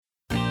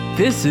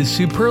This is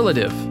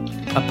Superlative,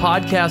 a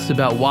podcast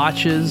about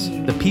watches,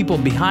 the people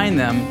behind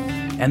them,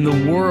 and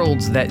the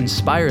worlds that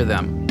inspire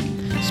them.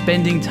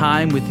 Spending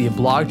time with the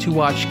Blog to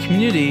Watch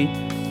community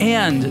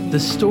and the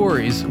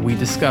stories we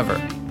discover.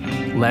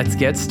 Let's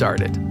get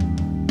started.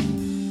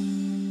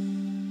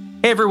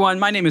 Hey everyone,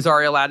 my name is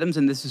Ariel Adams,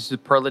 and this is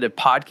Superlative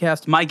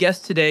Podcast. My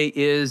guest today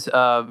is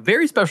a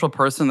very special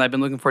person that I've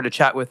been looking forward to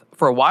chat with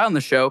for a while on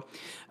the show,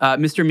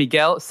 Mr.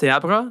 Miguel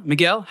Seabra.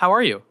 Miguel, how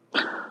are you?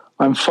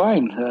 I'm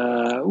fine.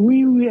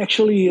 We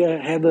actually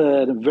had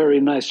a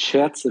very nice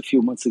chat a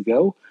few months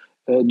ago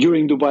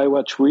during Dubai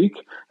Watch Week,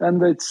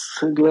 and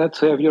it's glad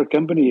to have your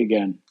company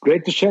again.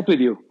 Great to chat with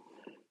you.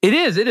 It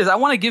is. I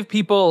want to give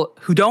people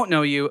who don't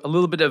know you a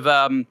little bit of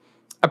a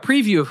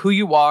preview of who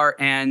you are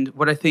and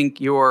what I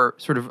think your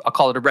sort of, I'll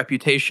call it a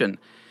reputation.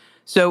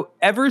 So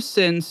ever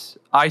since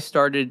I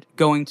started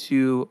going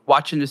to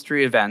watch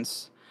industry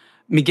events,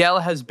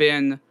 Miguel has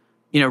been,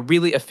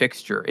 really a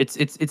fixture.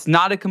 It's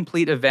not a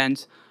complete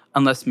event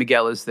unless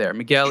Miguel is there.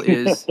 Miguel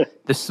is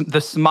the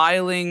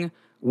smiling,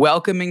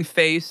 welcoming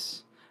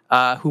face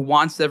who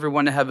wants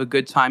everyone to have a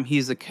good time.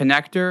 He's a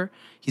connector.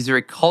 He's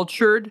very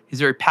cultured. He's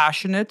very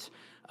passionate.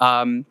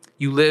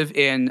 You live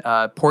in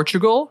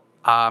Portugal.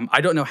 I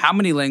don't know how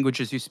many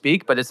languages you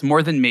speak, but it's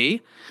more than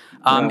me.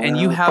 And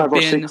you have 5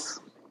 or 6.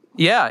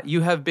 Yeah, you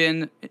have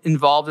been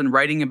involved in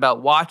writing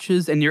about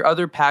watches and your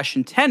other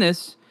passion,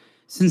 tennis,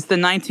 since the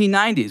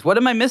 1990s. What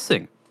am I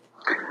missing?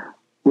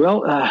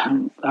 Well,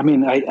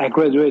 I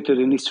graduated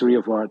in history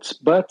of arts,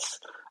 but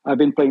I've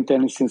been playing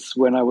tennis since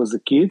when I was a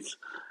kid.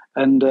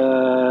 And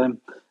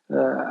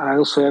I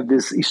also have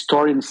this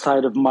historian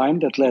side of mine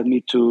that led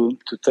me to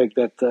take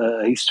that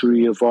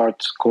history of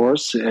art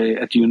course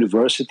at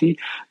university.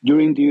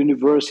 During the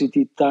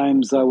university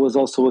times, I was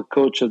also a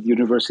coach of the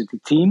university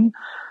team.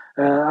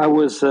 I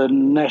was a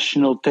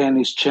national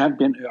tennis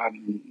champion,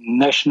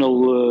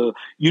 national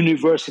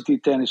university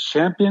tennis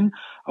champion.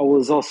 I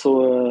was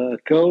also a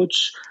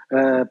coach,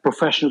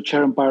 professional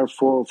chair umpire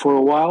for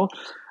a while.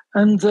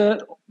 And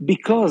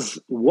because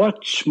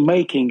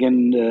watchmaking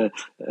and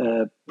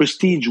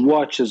prestige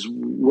watches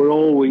were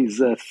always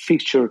a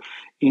fixture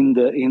in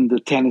the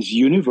tennis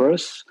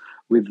universe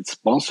with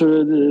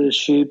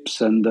sponsorships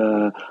and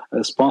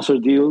sponsor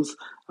deals,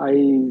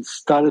 I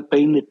started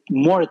paying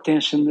more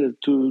attention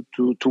to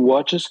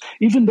watches,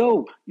 even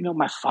though,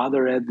 my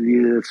father had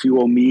a few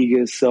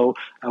Omegas, so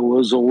I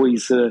was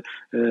always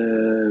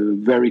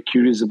very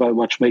curious about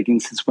watchmaking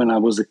since when I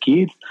was a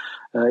kid.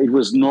 It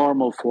was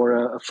normal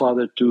for a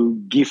father to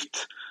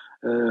gift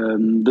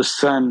the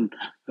son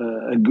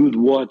a good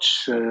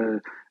watch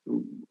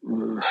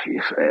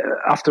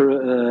after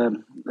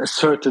a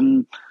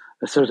certain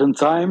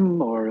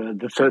time, or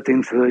the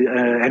 13th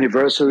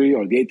anniversary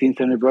or the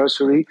 18th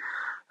anniversary.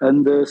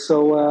 And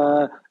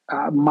so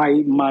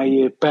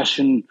my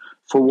passion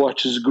for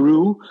watches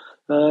grew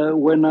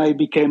when I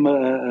became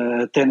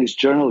a tennis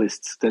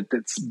journalist.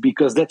 That's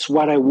because that's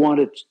what I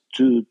wanted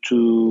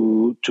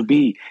to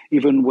be,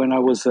 even when I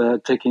was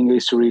taking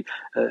history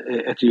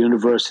at the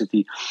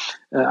university.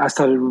 I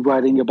started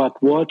writing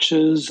about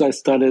watches. I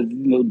started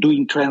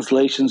doing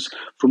translations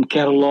from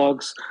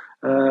catalogs.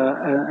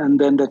 And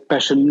then that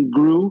passion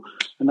grew,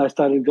 and I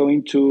started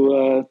going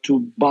to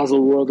Basel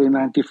World in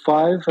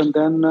 '95, and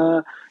then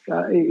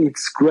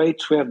it's great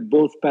to have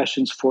both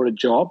passions for a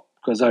job,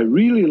 because I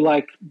really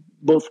like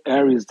both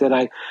areas that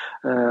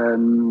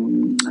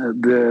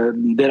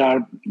that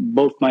are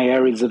both my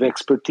areas of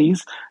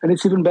expertise, and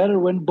it's even better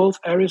when both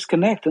areas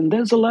connect. And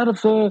there's a lot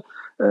of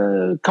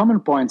common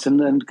points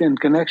and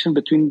connection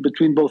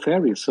between both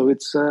areas. So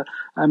it's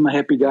I'm a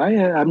happy guy.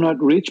 I'm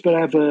not rich, but I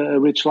have a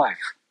rich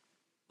life.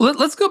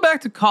 Let's go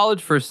back to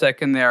college for a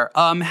second there.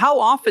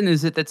 How often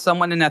is it that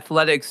someone in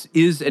athletics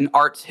is an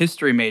arts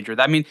history major?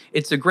 I mean,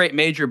 it's a great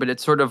major, but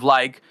it's sort of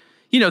like,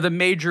 the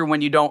major when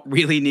you don't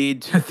really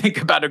need to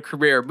think about a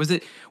career.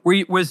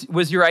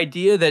 Was your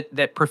idea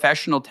that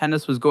professional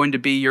tennis was going to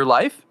be your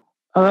life?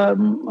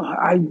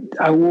 I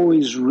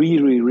always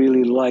really,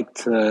 really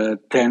liked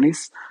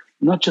tennis,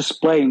 not just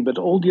playing, but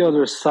all the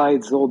other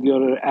sides, all the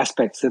other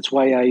aspects. That's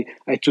why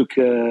I took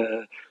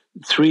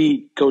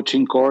 3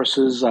 coaching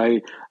courses.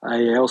 I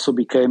also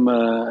became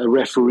a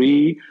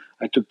referee.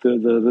 I took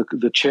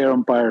the chair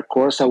umpire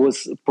course. I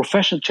was a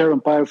professional chair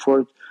umpire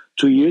for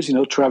 2 years,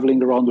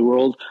 traveling around the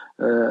world,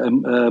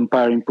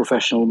 umpiring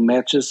professional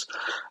matches.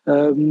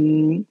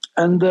 And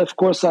of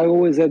course, I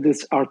always had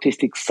this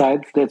artistic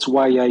side. That's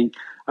why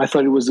I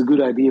thought it was a good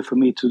idea for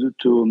me to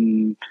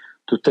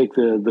take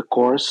the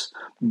course.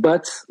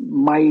 But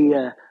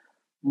my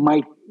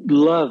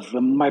love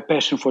and my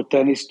passion for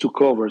tennis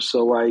took over,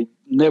 so I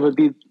never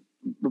did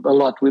a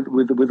lot with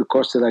the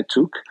course that I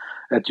took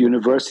at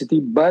university.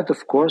 But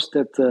of course,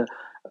 that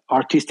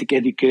artistic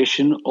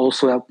education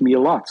also helped me a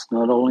lot,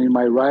 not only in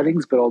my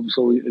writings, but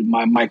also in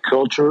my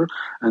culture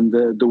and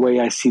the way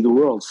I see the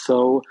world.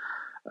 So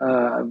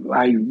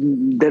I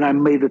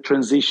made the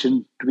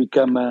transition to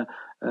become a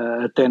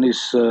a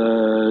tennis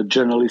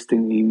journalist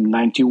in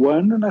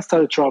 91, and I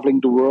started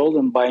traveling the world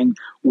and buying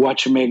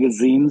watch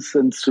magazines,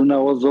 and soon I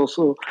was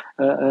also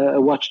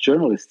a watch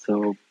journalist.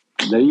 So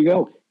there you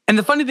go. And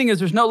the funny thing is,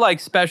 there's no like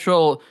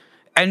special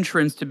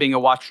entrance to being a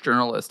watch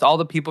journalist. All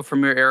the people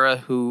from your era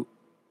who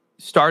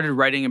started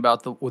writing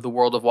about the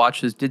world of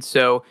watches did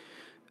so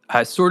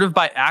sort of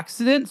by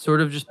accident,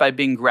 sort of just by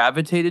being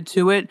gravitated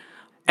to it.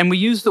 And we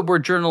use the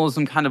word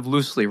journalism kind of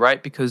loosely,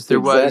 right? Because there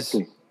was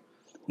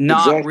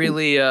not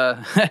really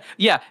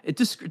yeah.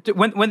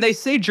 When they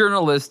say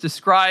journalist,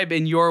 describe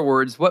in your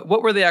words, what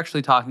were they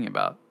actually talking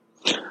about?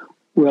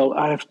 Well,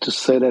 I have to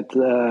say that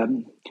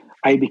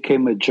I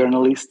became a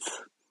journalist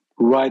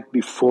right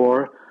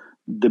before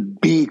the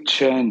big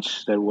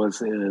change that was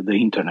the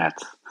internet.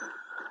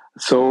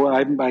 So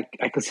I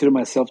consider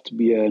myself to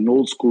be an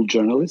old school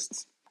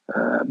journalist.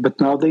 But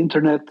now the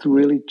internet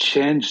really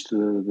changed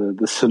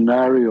the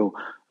scenario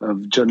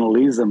of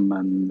journalism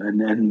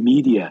and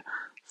media.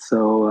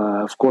 So,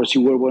 of course,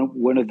 you were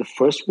one of the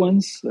first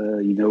ones.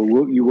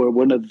 You were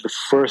one of the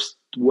first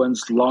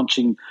ones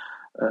launching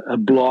a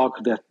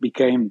blog that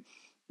became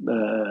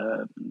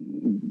a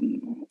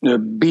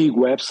big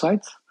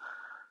website.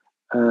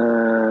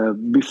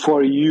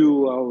 Before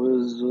you, I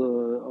was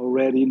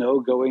already,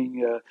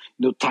 going,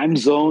 time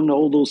zone,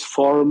 all those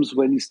forums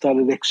when you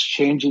started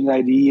exchanging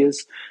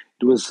ideas.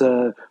 It was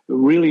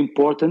really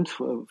important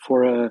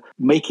for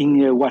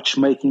making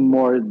watchmaking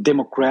more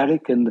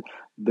democratic and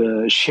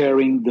the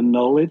sharing the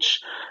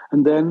knowledge.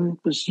 And then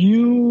it was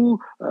you,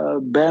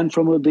 Ben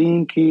from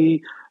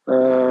Hodinkee,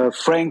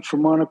 Frank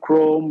from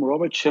Monochrome,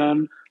 Robert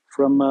Chan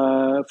from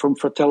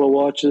Fratello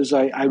Watches.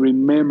 I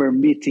remember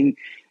meeting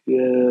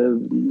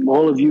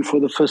all of you for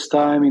the first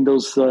time in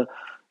those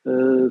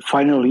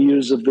final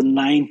years of the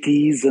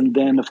 90s. And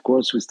then, of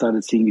course, we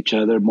started seeing each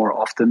other more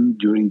often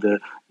during the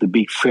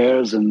big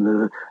fairs and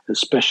the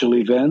special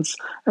events.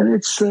 And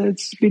it's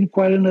been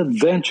quite an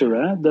adventure,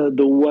 huh?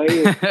 The way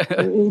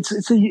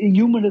it's a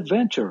human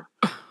adventure.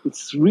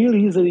 It's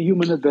really is a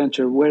human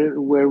adventure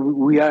where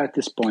we are at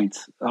this point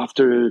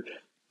after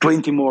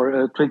 20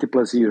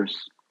 plus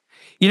years.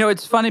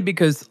 It's funny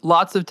because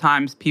lots of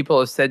times people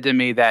have said to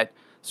me that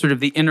sort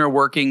of the inner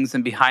workings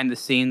and behind the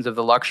scenes of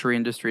the luxury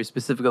industry,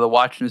 specifically the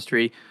watch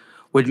industry,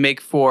 would make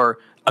for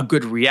a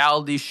good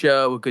reality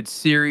show, a good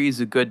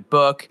series, a good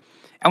book.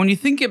 And when you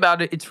think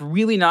about it, it's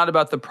really not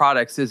about the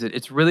products, is it?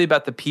 It's really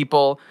about the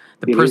people,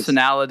 the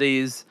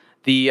personalities,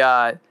 the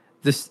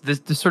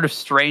sort of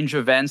strange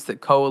events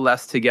that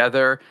coalesce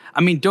together.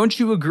 I mean, don't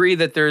you agree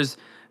that there's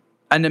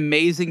an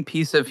amazing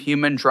piece of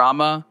human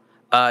drama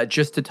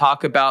just to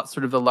talk about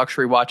sort of the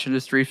luxury watch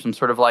industry from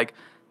sort of like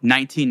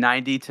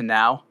 1990 to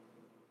now?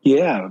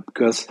 Yeah,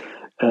 because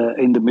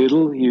in the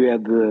middle you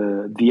had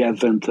the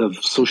advent of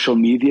social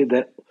media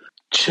that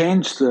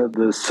changed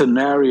the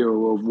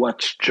scenario of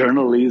watch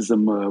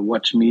journalism,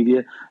 watch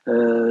media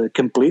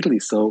completely.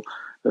 So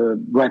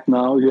right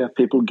now you have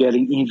people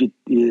getting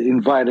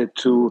invited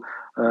to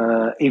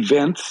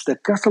events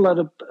that cost a lot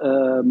of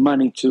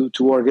money to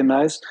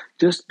organize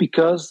just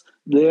because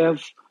they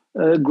have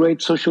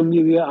great social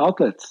media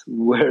outlets,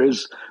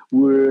 whereas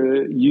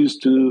we're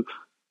used to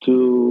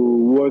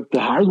work the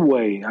hard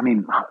way. I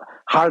mean,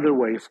 harder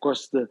way. Of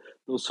course,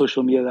 those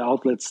social media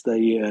outlets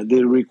they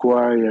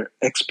require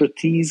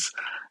expertise.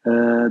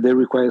 They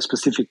require a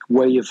specific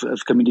way of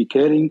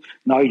communicating.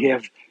 Now you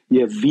have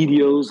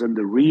videos and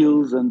the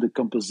reels and the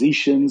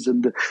compositions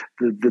and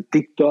the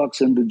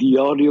TikToks and the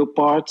audio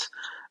parts.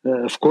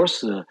 Of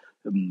course,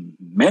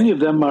 many of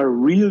them are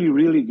really,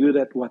 really good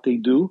at what they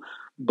do.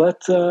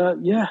 But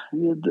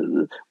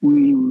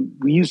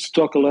we used to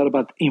talk a lot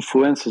about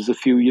influencers a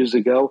few years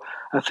ago.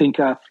 I think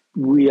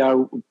we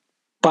are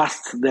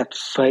past that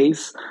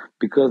phase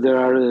because there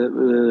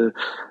are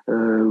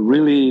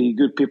really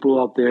good people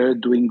out there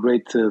doing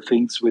great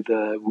things with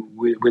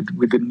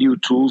the new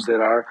tools that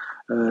are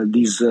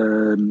these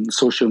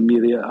social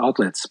media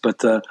outlets.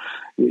 But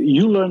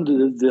you learned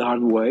the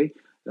hard way.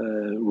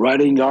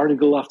 Writing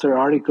article after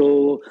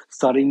article,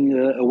 starting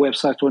a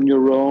website on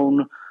your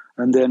own,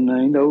 and then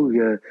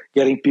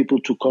getting people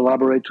to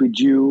collaborate with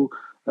you.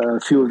 A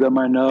few of them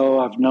I know.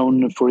 I've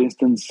known, for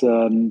instance,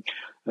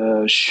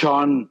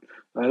 Sean.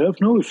 I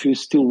don't know if he's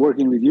still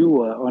working with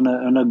you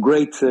on a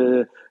great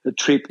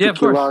trip to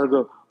Key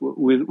Largo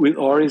with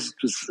Oris. It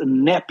was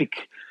an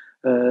epic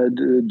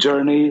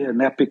journey,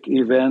 an epic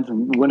event,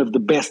 and one of the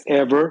best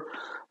ever.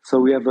 So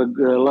we have a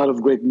lot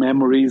of great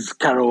memories.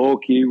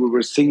 Karaoke, we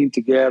were singing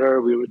together,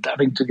 we were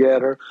dabbing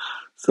together.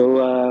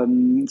 So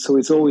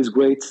it's always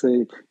great,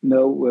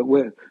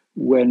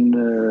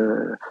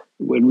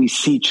 when we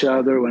see each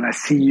other, when I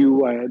see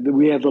you,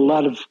 we have a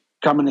lot of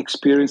common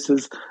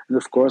experiences, and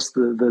of course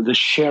the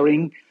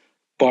sharing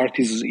part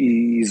is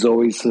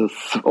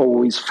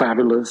always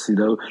fabulous.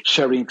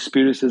 Sharing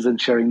experiences and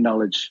sharing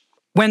knowledge.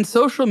 When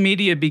social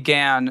media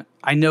began,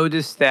 I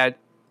noticed that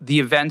the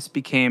events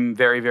became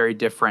very, very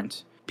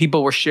different.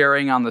 People were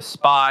sharing on the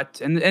spot,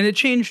 and it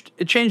changed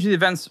the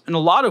events in a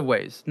lot of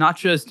ways, not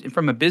just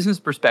from a business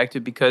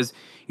perspective, because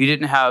you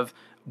didn't have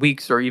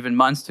weeks or even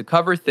months to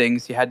cover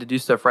things. You had to do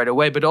stuff right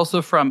away, but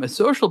also from a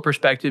social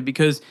perspective,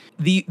 because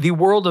the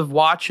world of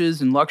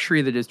watches and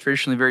luxury that is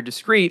traditionally very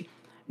discreet,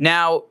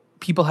 now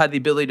people had the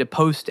ability to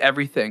post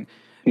everything.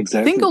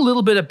 Exactly. Think a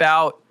little bit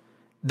about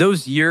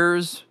those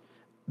years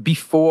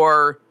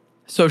before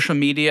social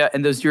media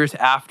and those years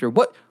after.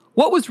 What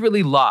was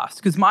really lost?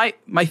 Because my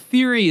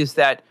theory is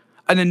that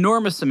an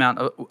enormous amount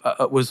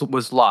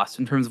was lost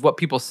in terms of what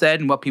people said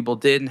and what people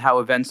did and how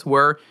events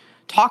were.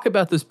 Talk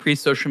about those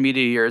pre-social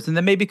media years, and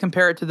then maybe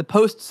compare it to the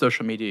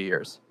post-social media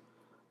years.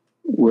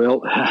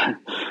 Well,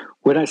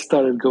 when I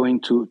started going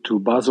to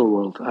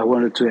Baselworld, I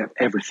wanted to have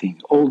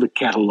everything, all the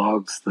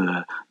catalogs,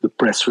 the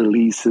press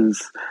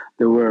releases.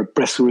 There were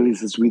press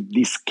releases with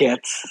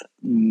diskettes.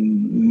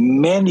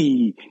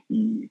 Many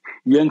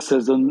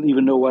youngsters don't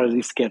even know what a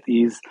diskette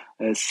is,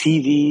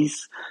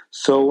 CDs.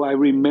 So I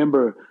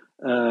remember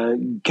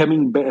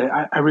coming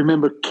back, I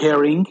remember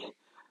carrying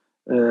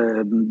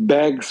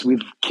bags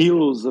with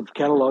kilos of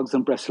catalogs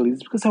and press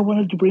releases because I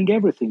wanted to bring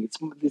everything. It's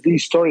the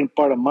historian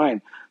part of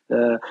mine.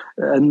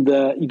 And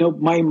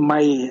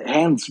my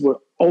hands were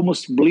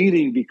almost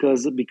bleeding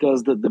because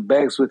the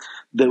bags with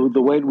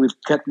the weight would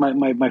cut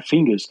my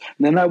fingers.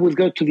 And then I would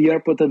go to the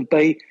airport and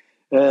pay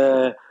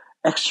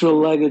extra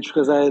luggage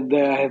because I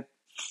had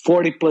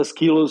 40 plus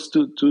kilos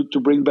to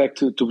bring back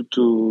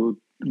to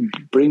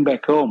bring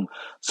back home.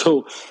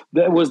 So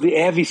that was the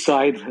heavy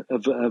side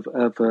of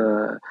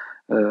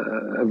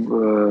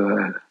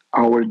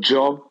our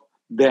job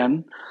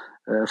then.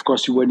 Of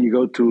course, when you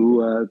go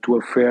to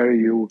a fair,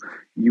 you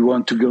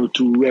want to go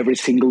to every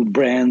single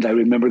brand. I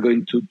remember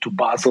going to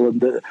Basel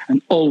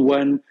and all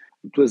one.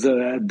 It was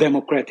a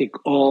democratic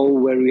hall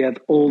where we had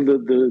all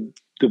the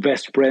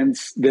best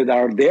brands that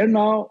are there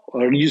now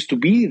or used to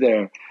be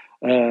there,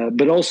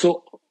 but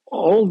also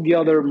all the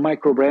other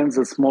micro brands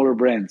and smaller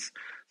brands.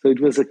 So it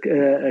was a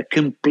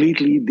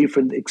completely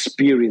different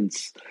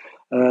experience.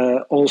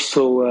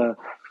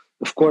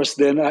 Of course,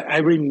 then I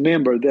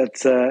remember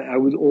that I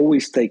would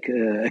always take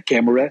a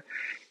camera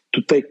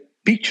to take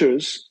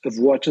pictures of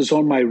watches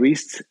on my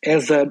wrist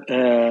as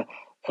a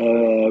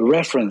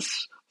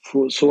reference,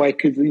 so I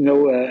could,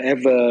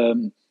 have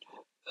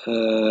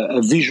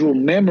a visual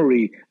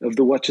memory of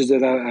the watches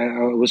that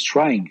I was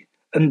trying.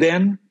 And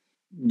then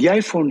the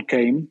iPhone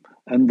came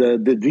and the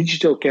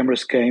digital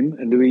cameras came,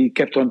 and we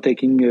kept on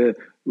taking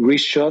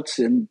wrist shots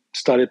and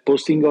started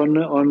posting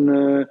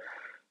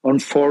on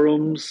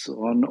forums,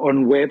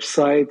 on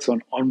websites,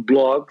 on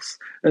blogs,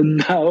 and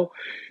now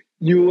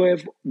you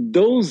have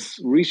those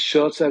wrist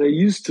shots that I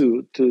used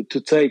to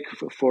take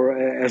for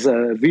as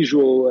a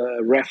visual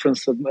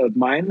reference of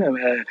mine,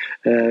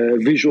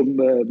 visual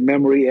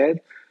memory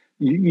aid.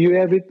 You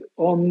have it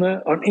on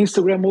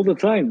Instagram all the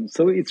time,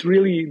 so it's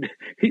really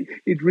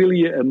it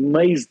really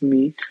amazed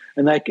me,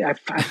 and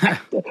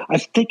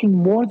I've taken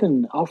more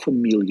than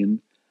 500,000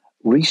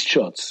 wrist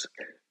shots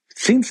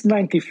since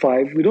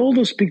 '95 with all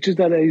those pictures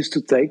that I used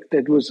to take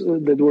that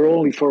were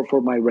only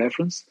for my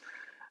reference.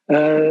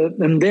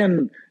 And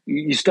then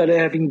you started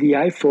having the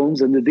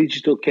iPhones and the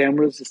digital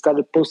cameras. You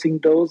started posting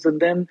those, and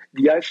then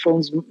the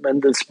iPhones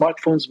and the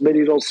smartphones made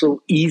it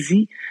also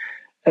easy.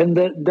 And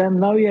then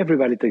now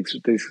everybody takes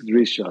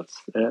wrist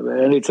shots,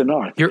 and it's an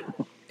art.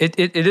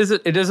 It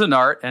is an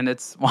art, and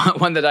it's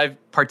one that I've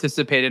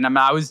participated in. I mean,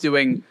 I was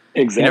doing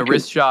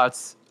wrist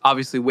shots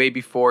obviously way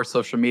before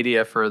social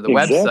media for the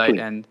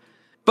website,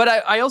 but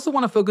I also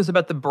want to focus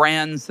about the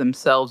brands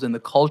themselves and the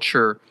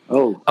culture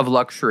of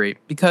luxury,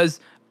 because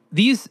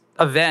these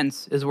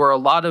events is where a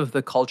lot of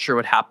the culture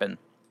would happen.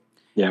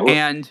 Yeah,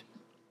 and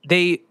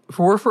they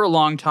were for a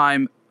long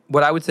time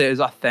what I would say is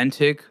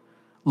authentic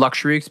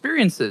luxury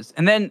experiences.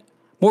 And then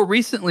more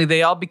recently,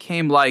 they all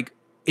became like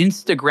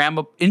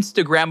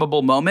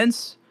Instagrammable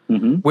moments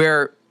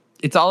where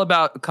it's all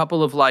about a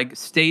couple of like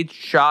staged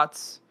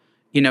shots,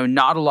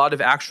 not a lot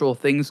of actual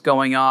things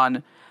going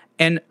on.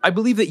 And I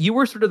believe that you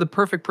were sort of the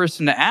perfect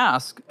person to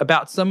ask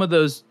about some of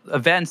those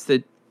events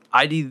that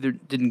I either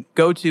didn't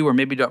go to or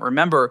maybe don't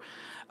remember,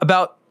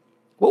 about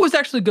what was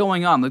actually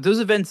going on. Like, those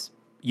events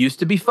used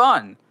to be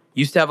fun,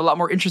 used to have a lot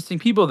more interesting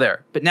people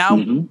there. But now,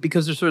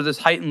 because there's sort of this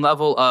heightened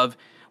level of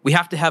we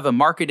have to have a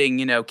marketing,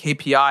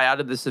 KPI out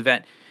of this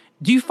event,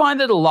 do you find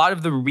that a lot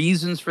of the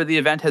reasons for the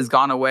event has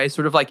gone away?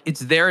 Sort of like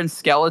it's there in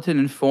skeleton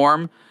and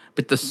form,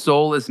 but the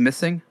soul is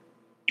missing?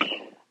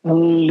 A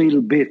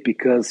little bit,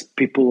 because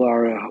people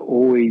are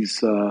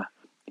always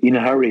in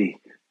a hurry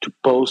to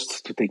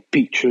post, to take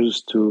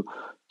pictures, to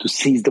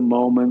seize the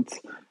moment.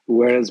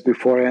 Whereas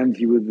beforehand,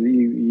 you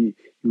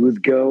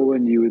would go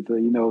and you would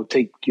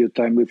take your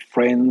time with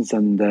friends,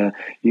 and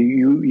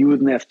you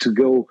wouldn't have to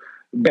go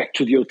back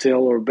to the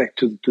hotel or back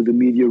to the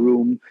media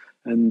room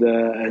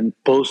and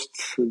post,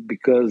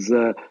 because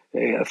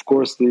of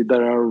course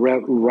there are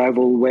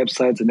rival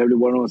websites and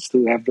everyone wants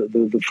to have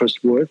the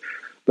first word.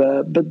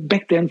 But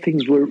back then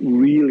things were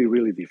really,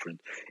 really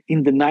different.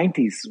 In the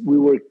 90s, we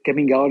were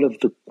coming out of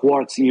the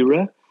quartz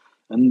era,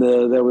 and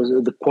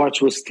the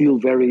quartz was still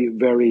very,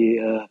 very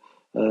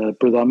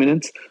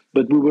predominant,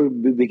 but we were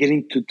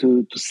beginning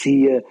to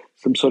see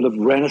some sort of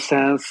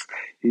renaissance.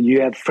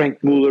 You had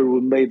Frank Muller, who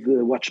made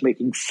the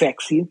watchmaking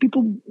sexy, and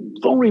people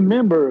don't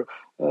remember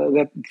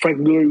that Frank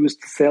Muller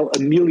used to sell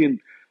 $1 million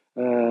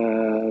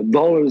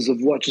of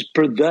watches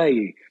per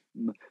day.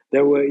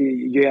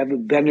 You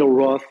have Daniel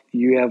Roth,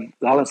 you have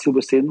Alan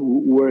Silverstein,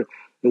 who were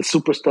the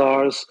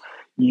superstars.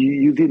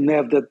 You didn't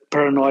have that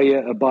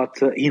paranoia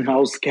about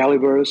in-house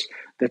calibers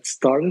that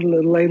started a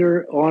little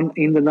later on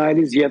in the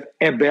 90s. You have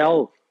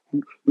Ebel,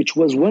 which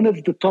was one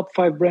of the top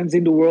 5 brands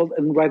in the world,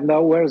 and right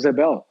now, where's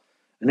Ebel?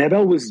 And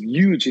Ebel was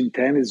huge in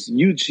tennis,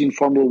 huge in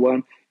Formula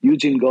One,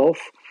 huge in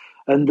golf.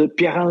 And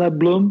Pierre-Alain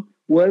Blum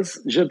was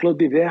Jean-Claude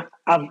Biver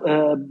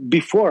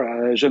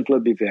before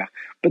Jean-Claude Biver.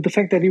 But the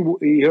fact that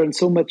he earned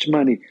so much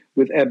money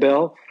with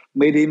Ebel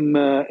made him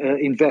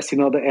invest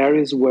in other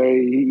areas where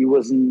he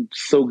wasn't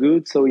so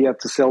good, so he had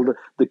to sell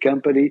the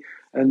company.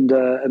 And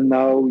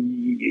now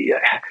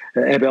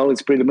Ebel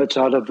is pretty much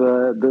out of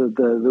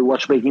the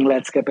watchmaking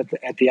landscape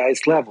at the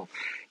highest level.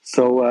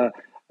 So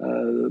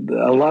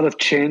a lot of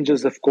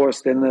changes, of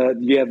course. Then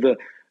you have the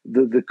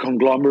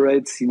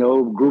conglomerates.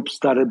 Groups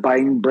started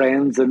buying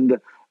brands, and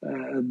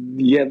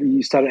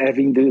you started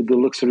having the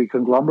luxury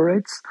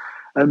conglomerates,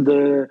 and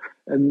the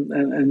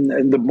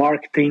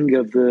marketing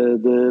of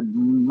the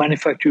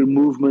manufacturer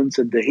movements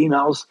and the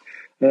in-house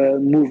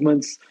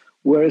movements.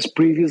 Whereas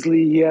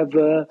previously you have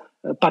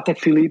Patek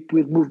Philippe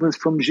with movements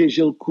from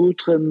Gilles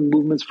Coutre and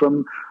movements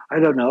from, I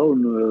don't know,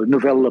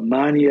 Nouvelle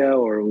Mania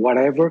or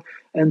whatever,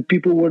 and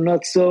people were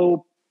not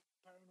so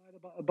paranoid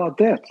about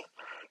that.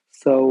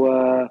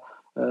 So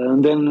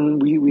and then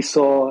we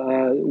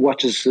saw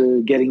watches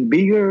getting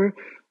bigger.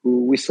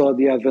 We saw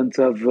the advent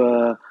of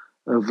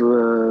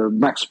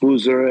Max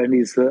Buser and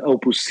his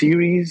Opus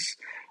series.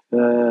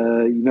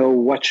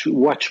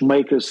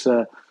 Watchmakers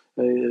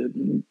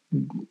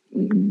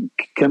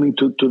coming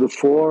to the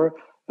fore.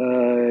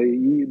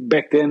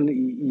 Back then,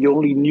 you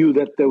only knew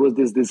that there was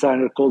this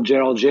designer called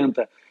Gerald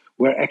Genta,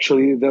 where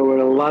actually there were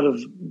a lot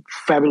of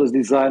fabulous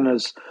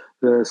designers,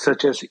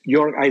 such as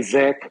Jörg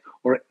Isaac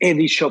or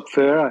Eddie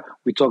Schopfer.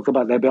 We talked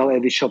about Ebel.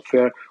 Eddie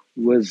Schopfer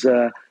was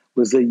a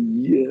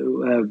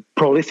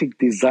prolific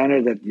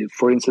designer that,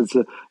 for instance,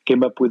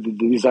 came up with the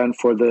design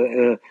for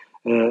the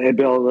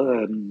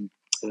Ebel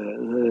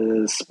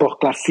Sport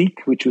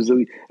Classique, which was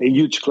a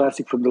huge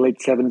classic from the late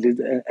 70s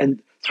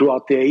and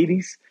throughout the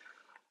 80s.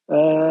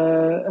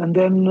 And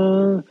then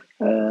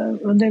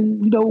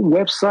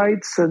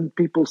websites, and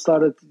people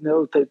started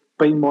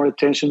paying more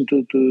attention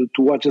to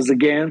watches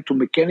again, to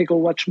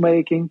mechanical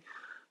watchmaking,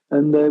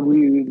 and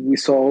we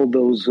saw all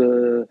those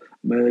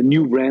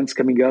new brands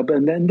coming up,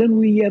 and then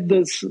we had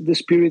this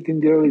period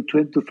in the early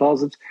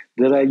 2000s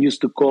that I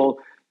used to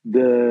call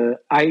the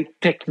high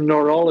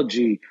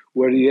technology,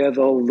 where you have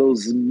all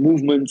those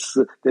movements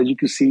that you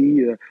can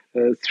see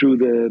through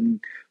the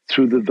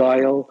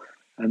dial.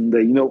 And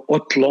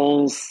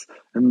Otlons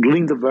and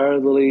Linda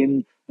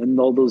Verdelin and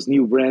all those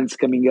new brands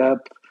coming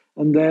up,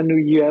 and then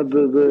you have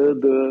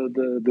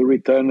the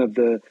return of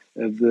the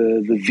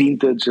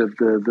vintage, of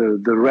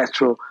the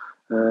retro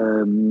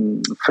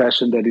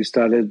fashion that you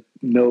started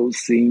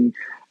seeing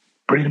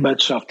pretty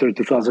much after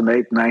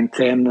 2008, 9,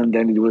 10, and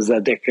then it was a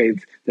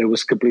decade that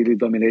was completely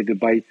dominated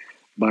by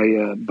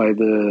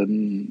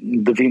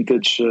the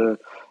vintage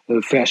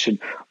fashion.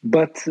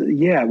 But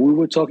yeah, we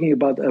were talking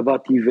about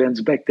the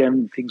events back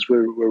then. Things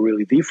were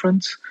really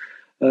different.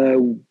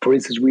 For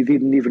instance, we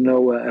didn't even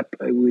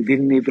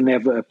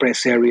have a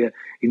press area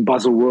in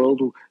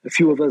Baselworld. A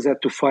few of us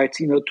had to fight,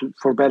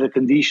 for better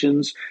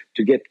conditions,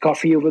 to get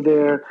coffee over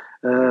there,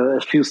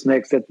 a few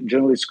snacks that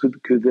journalists could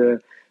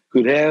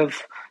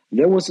have.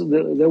 There was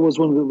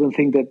one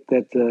thing that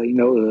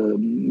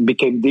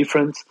became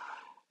different,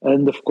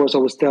 and of course, I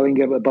was telling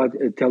you about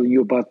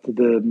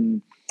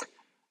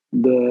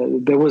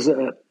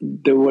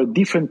there were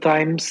different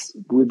times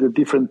with a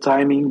different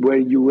timing where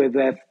you would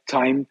have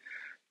time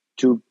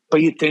to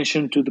pay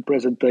attention to the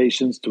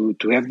presentations, to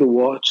have the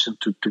watch, and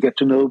to get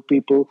to know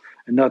people,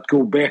 and not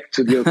go back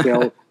to the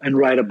hotel and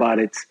write about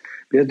it.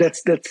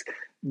 That's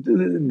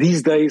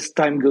these days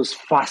time goes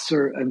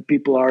faster, and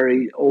people are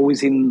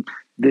always in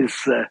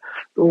this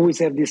always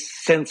have this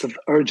sense of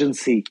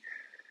urgency.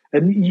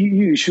 And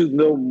you should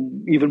know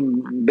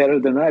even better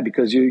than I,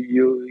 because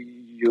you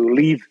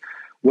lead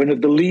one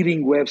of the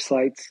leading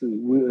websites,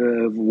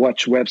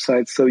 watch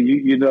websites, so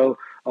you know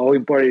how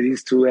important it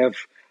is to have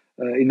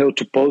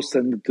to post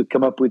and to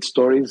come up with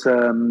stories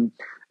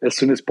as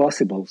soon as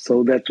possible.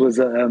 So that was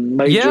a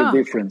major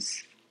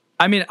difference.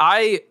 I mean,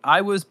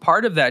 I was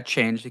part of that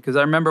change, because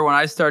I remember when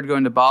I started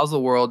going to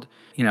Baselworld,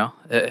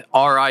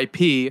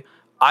 RIP,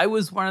 I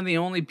was one of the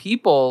only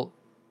people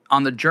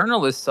on the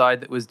journalist side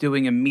that was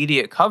doing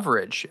immediate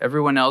coverage.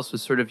 Everyone else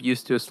was sort of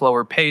used to a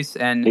slower pace.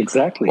 And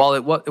exactly, while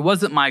it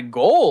wasn't my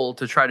goal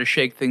to try to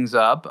shake things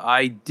up,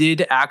 I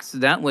did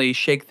accidentally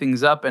shake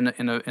things up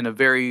in a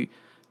very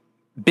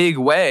big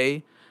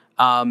way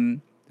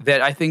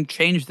that I think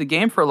changed the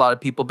game for a lot of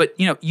people. But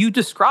you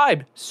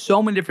described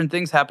so many different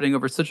things happening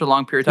over such a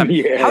long period of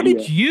time. How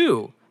did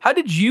you How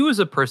did you as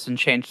a person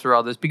change through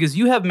all this? Because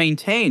you have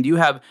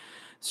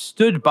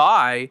stood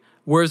by,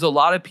 whereas a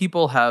lot of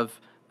people have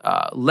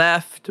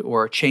left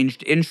or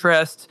changed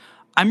interests.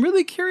 I'm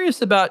really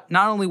curious about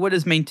not only what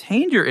has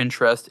maintained your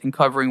interest in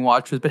covering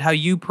watches, but how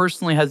you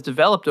personally has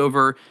developed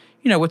over,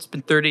 what's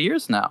been 30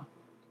 years now.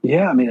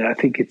 Yeah, I mean, I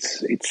think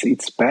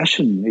it's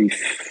passion.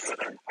 If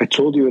I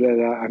told you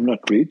that I'm not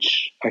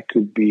rich, I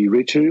could be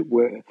richer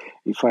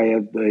if I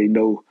had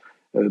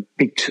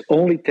picked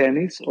only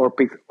tennis or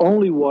picked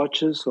only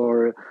watches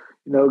or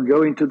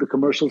go into the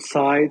commercial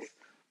side.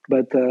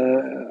 But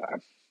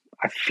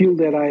I feel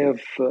that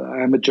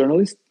I'm a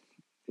journalist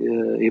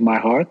in my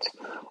heart.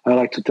 I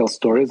like to tell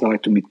stories. I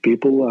like to meet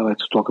people. I like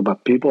to talk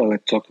about people. I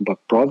like to talk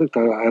about product.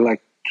 I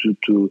like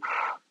to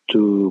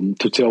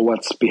tell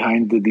what's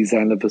behind the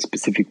design of a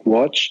specific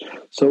watch.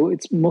 So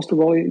it's most of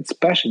all it's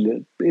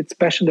passion. It's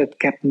passion that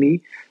kept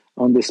me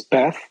on this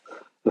path.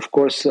 Of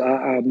course,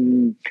 I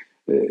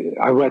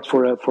write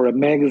for a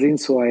magazine,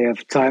 so I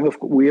have time.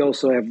 We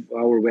also have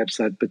our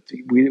website, but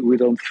we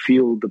don't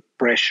feel the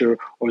pressure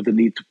or the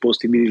need to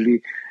post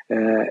immediately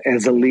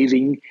as a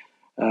leading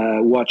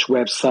watch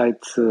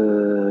website.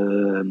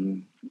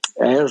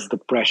 Has the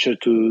pressure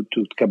to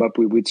come up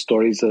with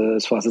stories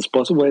as fast as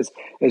possible,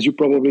 as you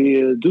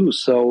probably do.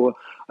 So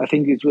I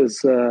think it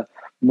was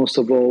most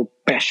of all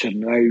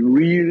passion. I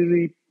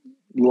really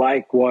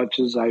like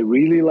watches. I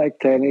really like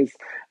tennis,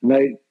 and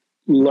I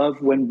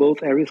love when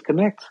both areas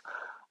connect.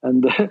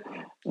 And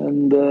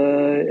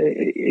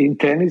in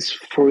tennis,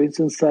 for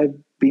instance, I've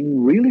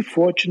been really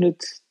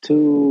fortunate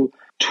to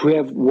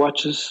have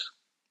watches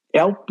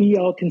help me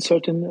out in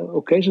certain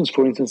occasions.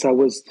 For instance, I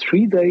was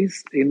 3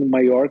 days in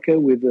Mallorca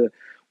with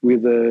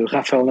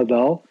Rafael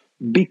Nadal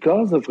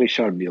because of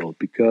Richard Mille,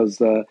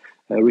 because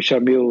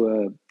Richard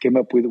Mille came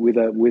up with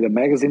a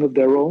magazine of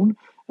their own,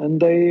 and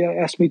they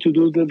asked me to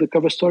do the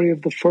cover story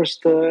of the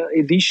first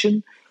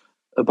edition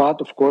about,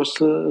 of course,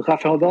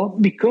 Rafael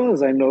Nadal,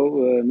 because I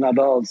know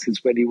Nadal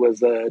since when he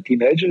was a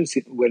teenager,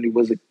 when he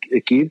was a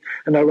kid,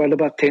 and I write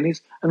about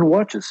tennis and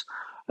watches.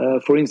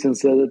 For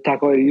instance, Tag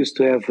Heuer used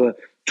to have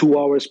 2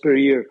 hours per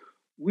year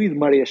with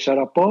Maria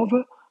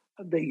Sharapova.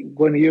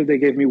 1 year they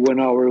gave me 1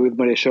 hour with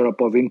Maria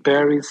Sharapova in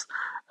Paris,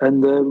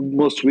 and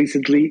most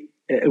recently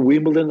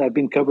Wimbledon. I've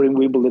been covering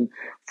Wimbledon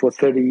for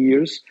 30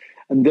 years,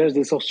 and there's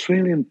this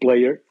Australian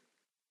player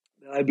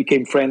I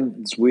became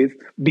friends with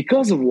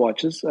because of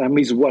watches. I'm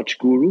his watch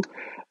guru.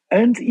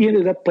 And he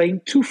ended up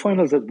playing 2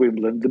 finals at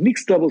Wimbledon, the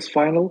mixed doubles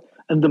final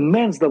and the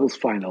men's doubles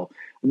final.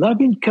 And I've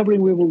been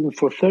covering Wimbledon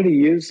for 30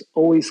 years,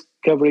 always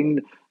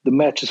covering the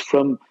matches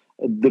from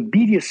the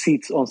media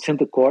seats on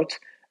center court.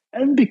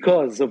 And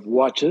because of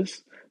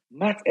watches,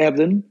 Matt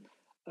Ebden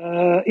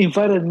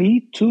invited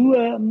me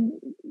to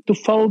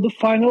follow the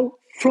final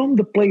from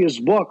the players'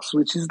 box,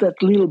 which is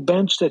that little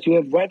bench that you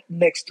have right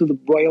next to the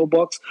royal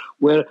box,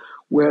 where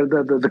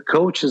the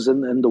coaches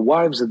and the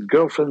wives and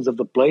girlfriends of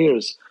the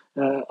players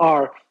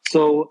are.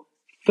 So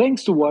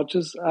thanks to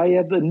watches, I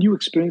had a new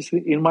experience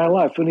in my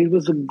life, and it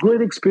was a great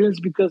experience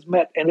because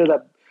Matt ended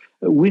up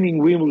winning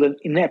Wimbledon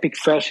in epic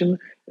fashion,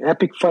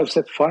 epic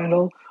 5-set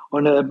final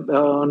on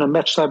a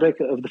match tiebreak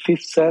of the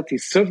 5th set. He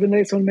served an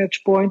ace on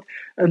match point,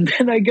 and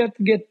then I got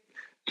to get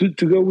to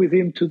go with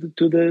him to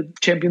the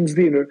champions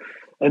dinner.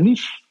 And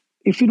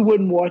if it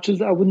weren't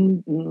watches, I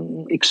wouldn't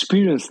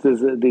experience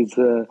these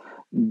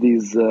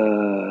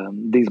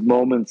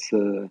moments.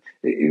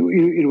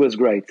 It was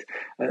great.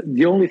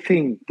 The only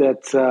thing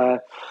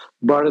that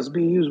bothers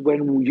me is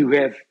when you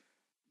have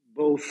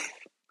both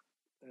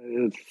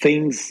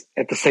things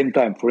at the same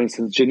time. For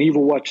instance, Geneva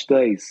Watch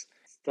Days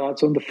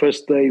starts on the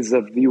first days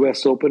of the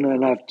US Open,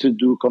 and I have to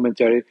do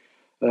commentary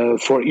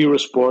for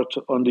Eurosport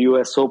on the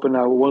US Open.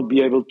 I won't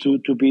be able to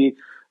be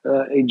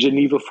in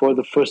Geneva for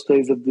the first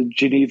days of the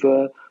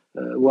Geneva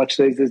Watch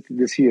Days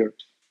this year.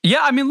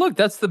 Yeah, I mean, look,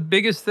 that's the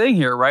biggest thing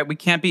here, right? We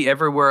can't be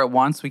everywhere at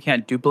once. We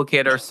can't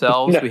duplicate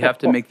ourselves. No. We have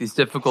to make these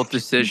difficult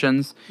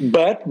decisions.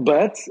 But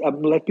let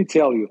me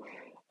tell you,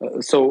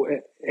 so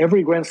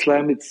every Grand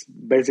Slam, it's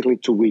basically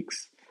 2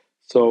 weeks.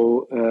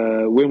 So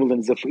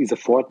Wimbledon is a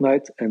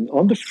fortnight. And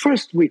on the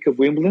first week of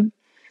Wimbledon,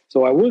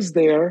 so I was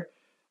there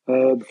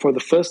for the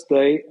first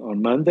day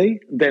on Monday.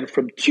 Then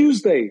from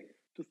Tuesday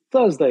to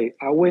Thursday,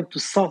 I went to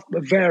South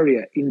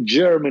Bavaria in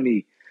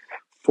Germany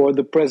for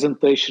the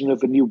presentation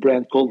of a new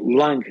brand called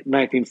Lang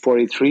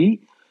 1943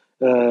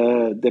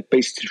 that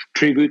pays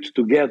tribute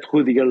to Gerd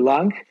Rudiger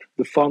Lang,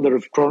 the founder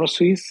of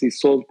Chronoswiss. He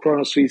sold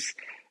Chronoswiss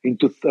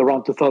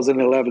around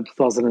 2011,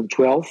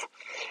 2012.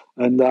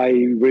 And I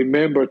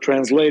remember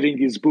translating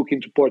his book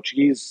into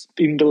Portuguese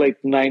in the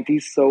late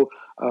 90s. So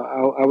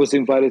I was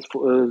invited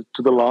to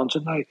the launch,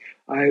 and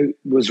I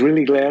was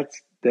really glad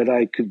that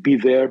I could be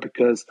there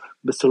because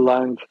Mr.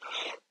 Lang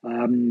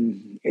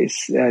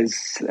his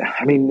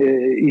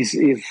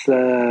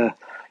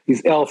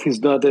health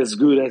is not as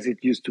good as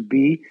it used to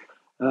be.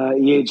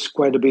 He aged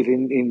quite a bit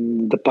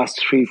in the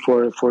past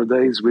 3-4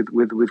 days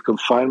with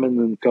confinement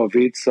and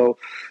COVID. So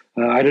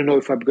I don't know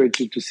if I'm going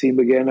to see him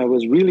again. I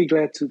was really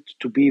glad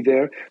to be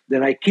there.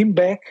 Then I came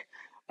back,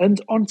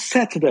 and on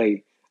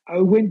Saturday I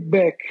went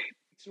back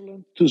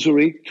to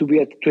Zurich to be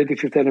at the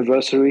 25th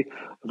anniversary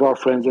of our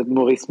friends at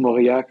Maurice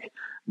Mauriac,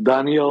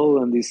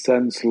 Daniel and his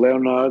sons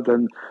Leonard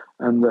and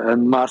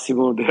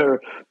Massimo.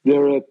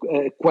 They're a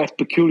quite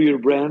peculiar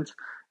brand,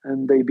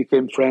 and they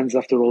became friends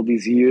after all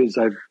these years.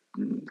 I've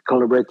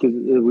collaborated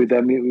with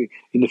them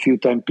in a few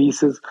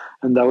timepieces,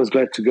 and I was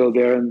glad to go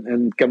there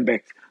and come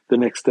back the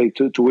next day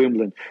to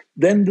Wimbledon.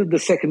 Then the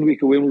second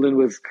week of Wimbledon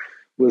was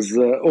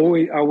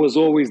always, I was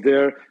always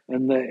there,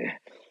 and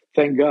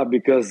thank God,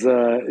 because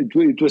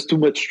it was too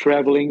much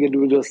traveling, and it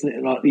was just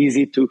not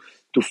easy to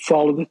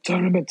follow the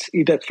tournament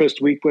in that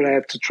first week when I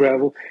had to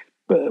travel.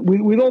 But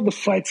with all the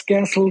flights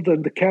cancelled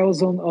and the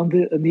chaos on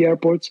the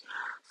airports,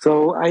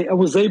 so I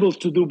was able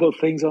to do both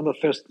things on the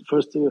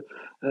first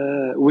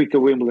week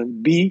of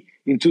Wimbledon. Be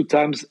in two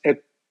times at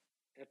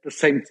the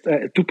same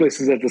two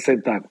places at the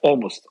same time,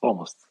 almost.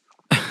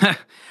 I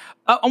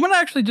want to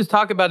actually just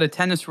talk about a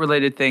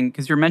tennis-related thing,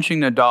 because you're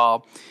mentioning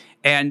Nadal,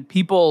 and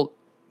people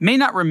may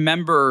not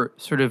remember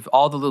sort of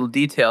all the little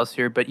details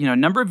here, but, a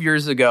number of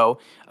years ago,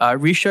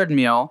 Richard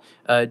Mille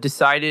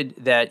decided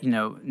that,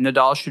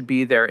 Nadal should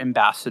be their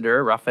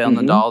ambassador, Rafael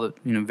Nadal,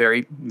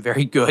 very,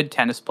 very good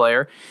tennis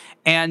player.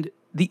 And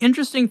the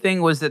interesting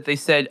thing was that they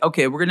said,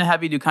 okay, we're going to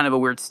have you do kind of a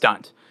weird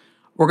stunt.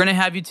 We're going to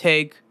have you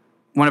take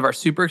one of our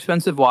super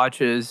expensive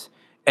watches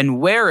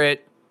and wear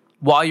it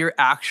while you're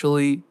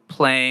actually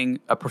playing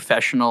a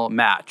professional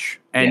match,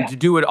 and to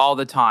do it all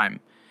the time.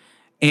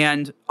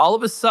 And all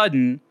of a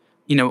sudden,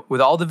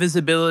 with all the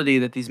visibility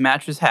that these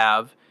matches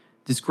have,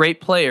 this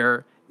great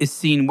player is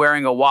seen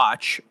wearing a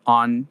watch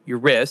on your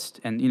wrist.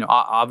 And,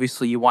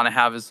 obviously you want to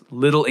have as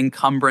little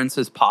encumbrance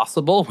as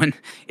possible when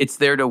it's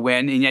there to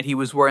win. And yet he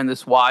was wearing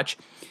this watch.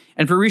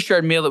 And for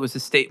Richard Mille, it was a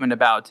statement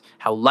about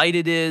how light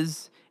it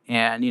is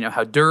and,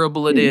 how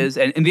durable it is.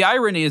 And the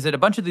irony is that a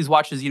bunch of these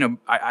watches,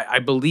 I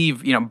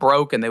believe,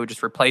 broke, and they would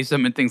just replace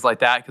them and things like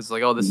that, because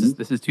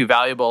this is too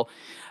valuable.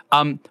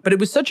 But it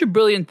was such a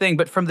brilliant thing.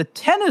 But from the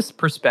tennis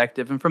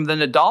perspective and from the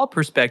Nadal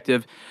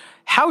perspective,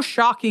 how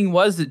shocking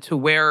was it to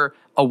wear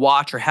a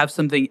watch or have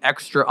something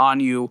extra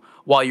on you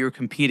while you're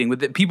competing?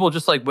 Was it people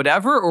just like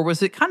whatever, or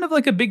was it kind of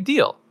like a big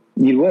deal?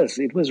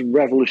 It was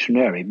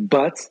revolutionary.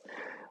 But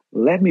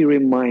let me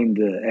remind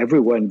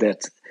everyone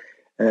that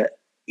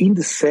in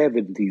the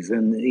 70s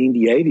and in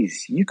the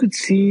 80s, you could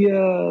see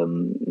a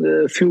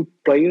few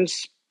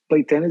players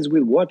play tennis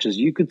with watches.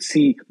 You could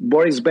see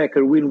Boris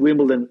Becker win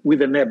Wimbledon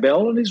with an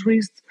bell on his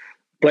wrist,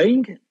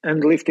 playing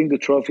and lifting the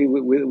trophy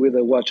with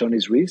a watch on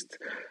his wrist.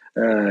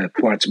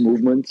 Quartz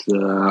movement,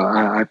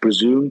 I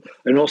presume.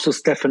 And also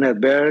Stefan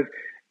Edberg.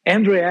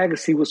 Andre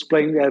Agassi was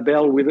playing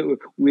bell with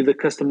a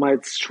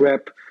customized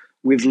strap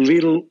with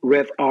little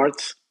red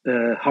hearts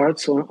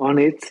on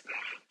it.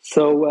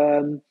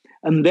 So,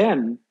 and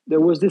then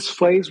there was this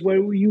phase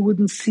where you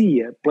wouldn't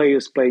see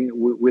players playing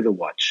with a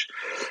watch.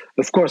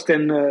 Of course,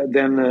 then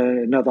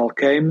Nadal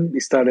came. He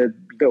started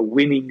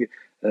winning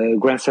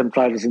Grand Slam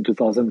titles in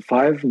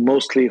 2005,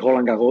 mostly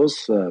Roland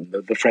Garros,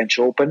 the French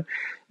Open.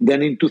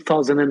 Then in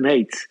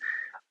 2008,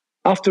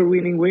 after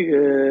winning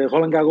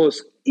Roland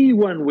Garros, he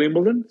won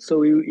Wimbledon.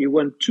 So he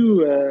won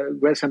two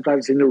Grand Slam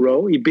titles in a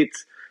row. He beat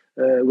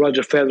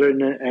Roger Federer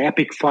in an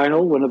epic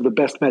final, one of the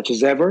best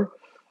matches ever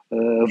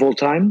of all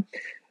time.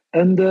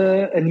 And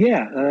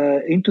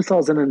in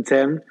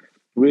 2010,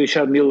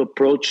 Richard Mille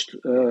approached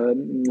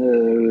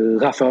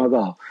Rafael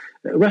Nadal.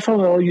 Rafael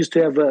Nadal used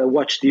to have a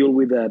watch deal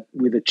with a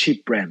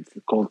cheap brand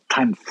called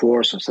Time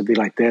Force or something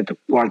like that, a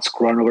quartz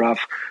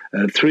chronograph,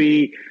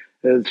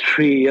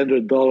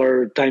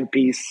 $300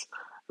 timepiece,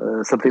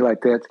 something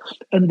like that.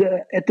 And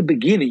at the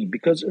beginning,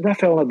 because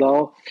Rafael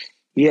Nadal,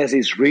 he has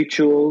his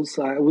rituals.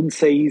 I wouldn't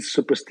say he's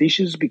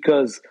superstitious,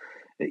 because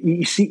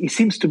he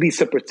seems to be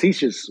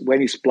superstitious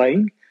when he's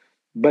playing.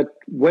 But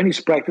when he's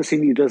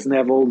practicing, he doesn't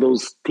have all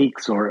those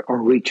tics or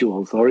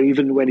rituals, or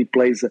even when he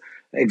plays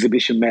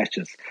exhibition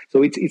matches.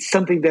 So it's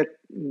something that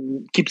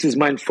keeps his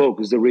mind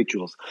focused, the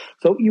rituals.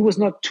 So he was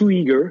not too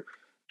eager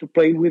to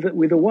play with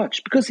a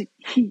watch, because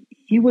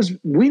he was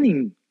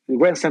winning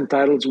Grand Slam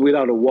titles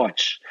without a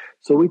watch.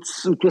 So it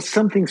was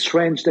something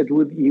strange that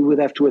he would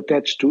have to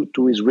attach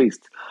to his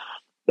wrist.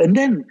 And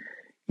then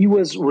he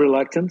was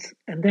reluctant,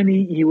 and then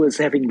he was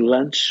having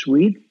lunch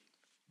with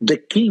the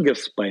King of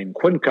Spain,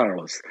 Juan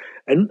Carlos,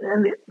 and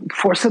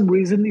for some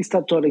reason he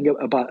started talking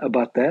about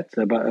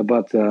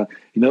the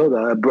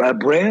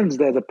brands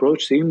that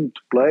approached him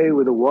to play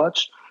with a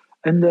watch,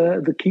 and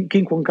the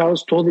King Juan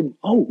Carlos told him,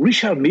 "Oh,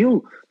 Richard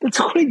Mille, that's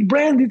a great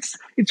brand. It's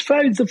a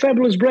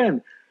fabulous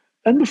brand,"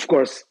 and of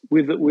course,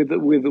 with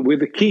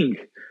the King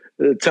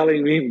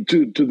telling him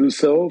to do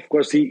so, of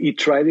course he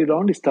tried it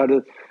on. He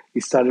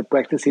started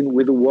practicing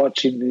with a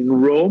watch in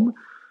Rome.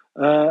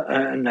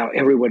 And now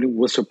everybody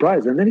was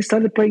surprised, and then he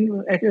started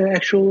playing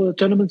actual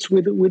tournaments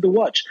with the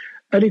watch.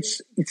 And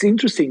it's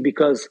interesting,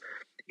 because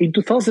in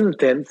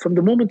 2010, from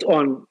the moment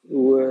on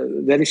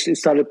that he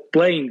started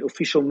playing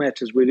official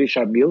matches with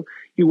Richard Mille,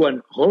 he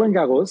won Roland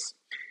Garros,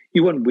 he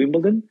won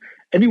Wimbledon,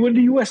 and he won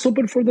the U.S.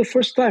 Open for the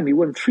first time. He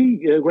won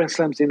 3 Grand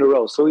Slams in a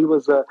row, so it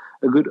was a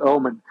good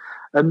omen.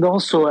 And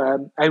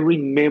also, I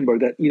remember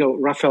that,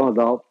 Rafael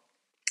Nadal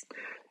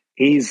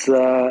is,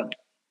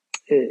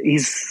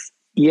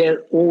 he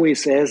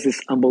always has this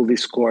humble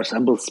discourse,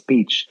 humble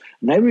speech.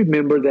 And I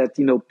remember that,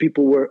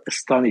 people were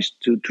astonished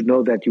to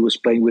know that he was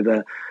playing with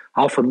a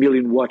half a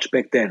million watch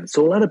back then.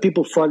 So a lot of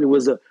people thought it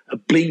was a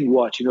bling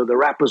watch, the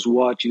rapper's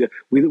watch,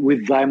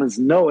 with diamonds.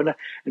 No, and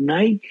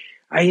I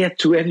had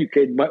to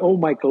educate all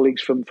my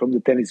colleagues from the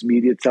tennis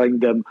media, telling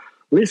them,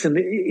 listen,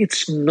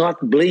 it's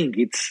not bling,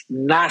 it's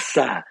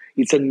NASA.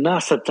 It's a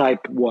NASA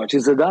type watch.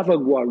 It's an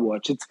avant-garde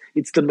watch.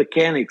 It's the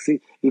mechanics.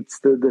 It's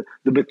the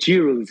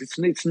materials.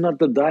 It's not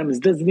the diamonds.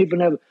 It doesn't even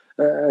have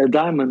a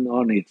diamond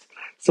on it.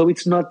 So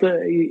it's not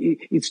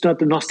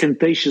an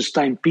ostentatious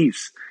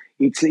timepiece.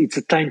 It's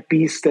a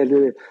timepiece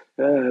that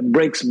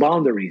breaks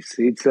boundaries.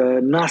 It's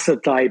a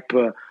NASA type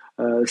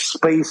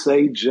space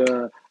age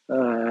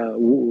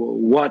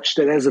watch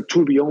that has a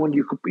tourbillon.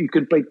 You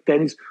can play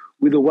tennis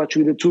with a watch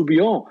with a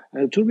tourbillon.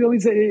 A tourbillon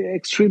is an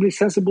extremely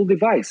sensible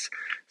device.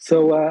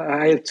 So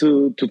I had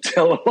to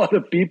tell a lot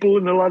of people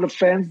and a lot of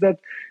fans that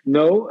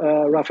no,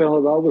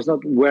 Rafael Nadal was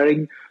not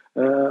wearing a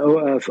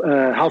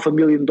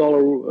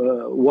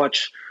 $500,000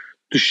 watch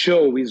to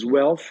show his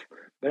wealth,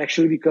 but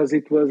actually because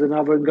it was an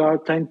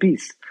avant-garde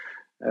timepiece.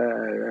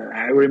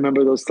 I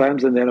remember those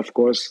times, and then of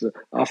course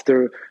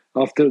after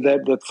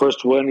that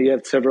first one, he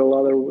had several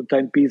other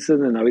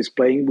timepieces, and now he's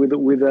playing with a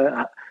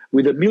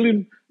 $1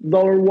 million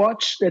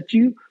watch that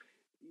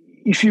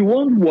if you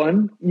want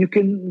one, you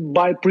can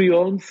buy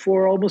pre-owned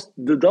for almost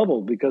the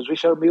double, because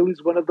Richard Mille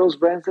is one of those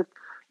brands that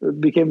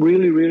became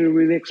really, really,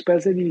 really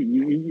expensive,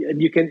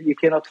 and you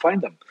cannot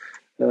find them.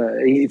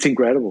 It's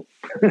incredible.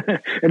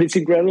 And it's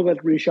incredible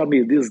that Richard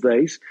Mille these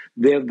days,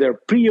 they have their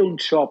pre-owned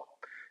shop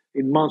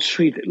in Mount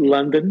Street,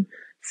 London,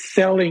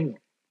 selling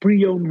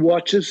pre-owned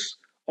watches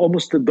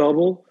almost the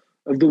double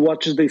of the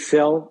watches they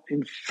sell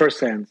in first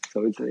hand.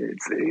 So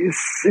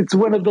it's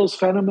one of those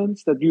phenomena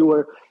that you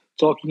were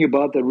talking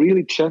about that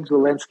really changed the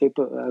landscape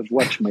of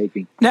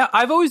watchmaking. Now,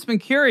 I've always been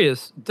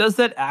curious, does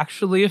that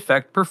actually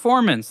affect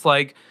performance?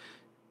 Like,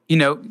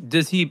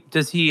 does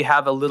he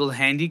have a little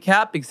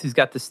handicap because he's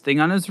got this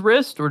thing on his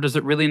wrist, or does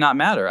it really not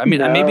matter? I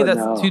mean, maybe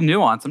that's too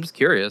nuanced. I'm just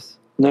curious.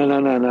 No.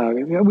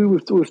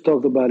 We've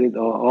talked about it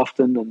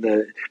often,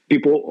 and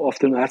people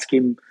often ask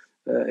him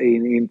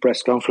in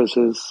press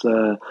conferences.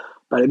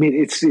 But I mean,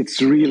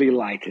 it's really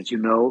light, as you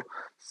know,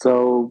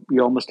 so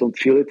you almost don't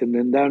feel it.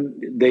 And then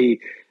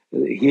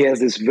he has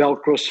this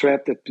Velcro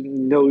strap that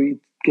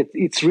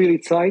it's really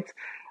tight,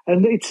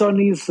 and it's on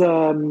his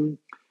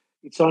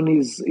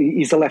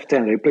he's a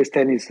left-hander. He plays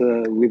tennis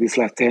with his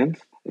left hand,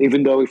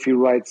 even though he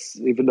writes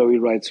with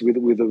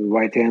the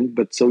right hand.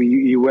 But so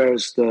he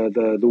wears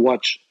the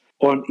watch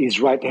on his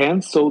right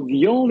hand. So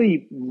the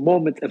only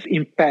moment of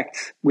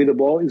impact with the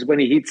ball is when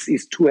he hits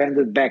his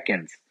two-handed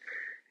backhand.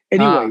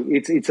 Anyway,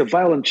 it's a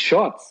violent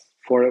shot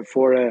for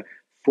a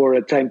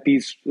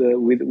timepiece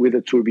with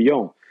a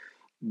tourbillon.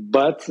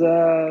 But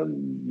all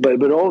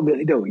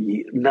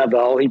the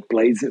Nadal, he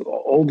plays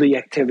all the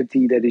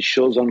activity that he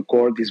shows on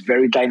court is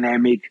very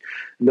dynamic,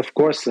 and of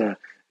course the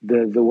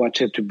watch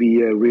had to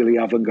be really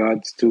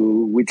avant-garde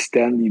to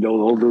withstand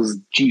all those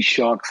G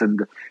shocks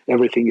and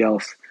everything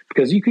else,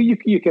 because you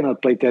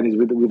cannot play tennis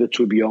with a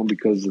tourbillon,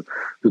 because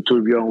the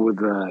tourbillon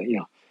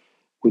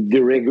would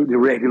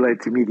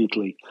deregulate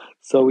immediately.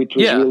 So it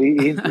was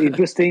really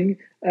interesting,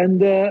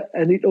 and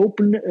it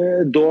opened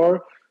a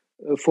door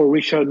for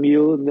Richard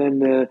Mille, and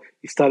then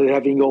he started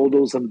having all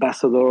those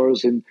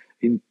ambassadors in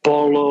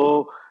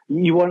polo.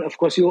 Of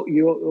course,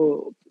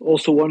 you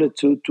also wanted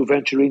to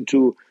venture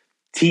into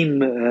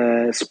team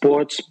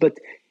sports, but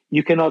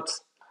you're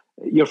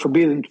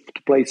forbidden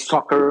to play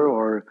soccer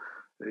or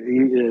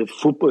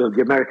football,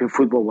 the American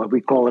football, what we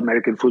call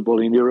American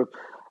football in Europe,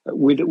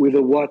 with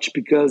a watch,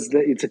 because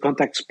it's a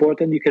contact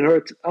sport and you can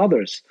hurt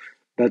others.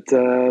 But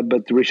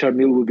Richard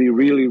Mille would be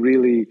really,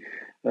 really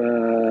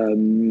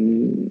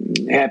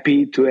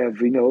happy to have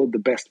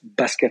the best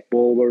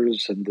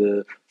basketballers and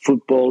the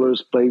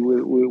footballers play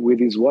with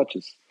his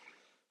watches.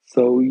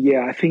 So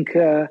yeah, I think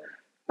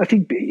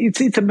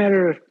it's a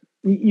matter of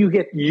you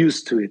get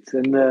used to it,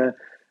 and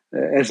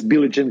as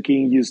Billie Jean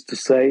King used to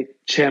say,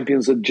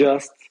 champions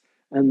adjust,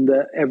 and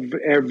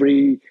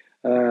every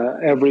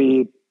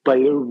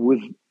player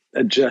would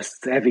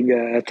adjust, having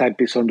a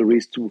timepiece on the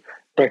wrist to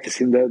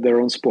practicing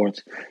their own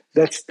sport.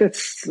 That's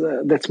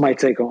my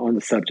take on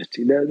the subject.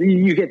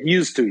 You get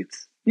used to it.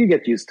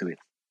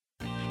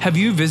 Have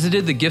you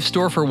visited the gift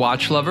store for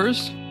watch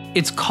lovers?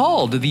 It's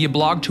called the A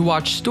Blog to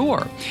Watch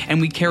store, and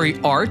we carry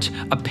art,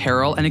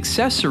 apparel, and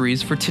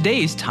accessories for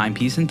today's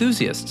timepiece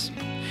enthusiasts.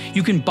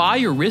 You can buy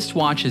your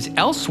wristwatches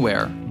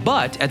elsewhere,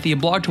 but at the A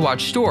Blog to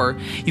Watch store,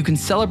 you can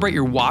celebrate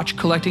your watch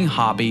collecting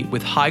hobby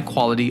with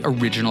high-quality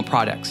original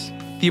products.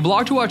 The A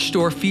Blog to Watch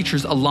store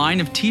features a line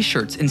of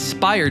t-shirts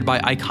inspired by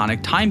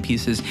iconic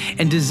timepieces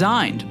and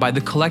designed by the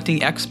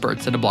collecting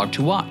experts at A Blog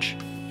to Watch.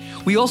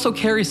 We also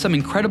carry some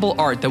incredible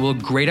art that will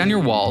look great on your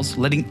walls,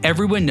 letting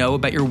everyone know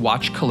about your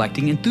watch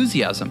collecting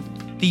enthusiasm.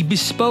 The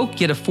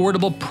bespoke yet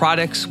affordable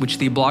products which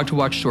the Blog to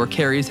Watch store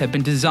carries have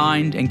been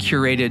designed and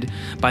curated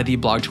by the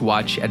Blog to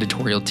Watch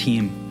editorial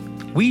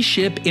team. We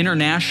ship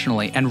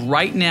internationally and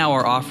right now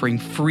are offering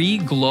free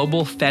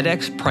global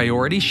FedEx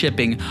priority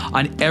shipping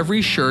on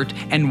every shirt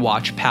and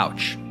watch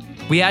pouch.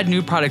 We add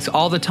new products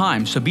all the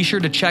time, so be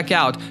sure to check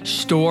out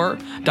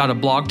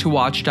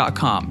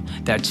store.ablogtowatch.com.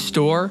 That's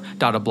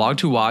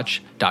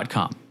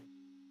store.ablogtowatch.com.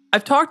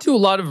 I've talked to a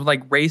lot of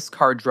race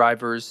car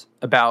drivers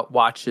about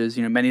watches.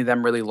 Many of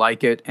them really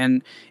like it.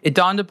 And it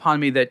dawned upon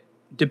me that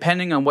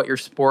depending on what your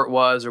sport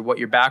was or what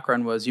your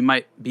background was, you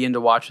might be into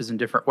watches in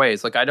different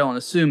ways. I don't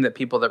assume that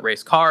people that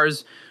race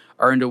cars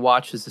are into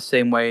watches the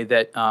same way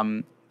that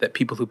that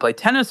people who play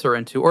tennis are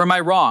into. Or am I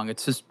wrong?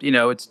 It's just,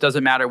 it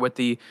doesn't matter what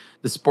the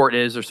sport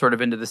is, or sort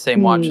of into the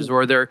same watches.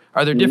 Or are there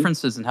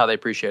differences in how they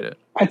appreciate it?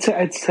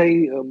 I'd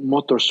say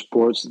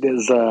motorsports,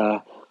 there's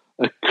a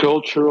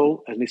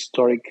cultural and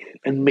historic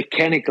and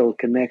mechanical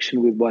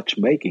connection with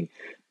watchmaking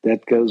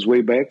that goes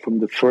way back from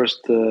the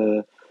first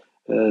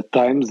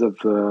times of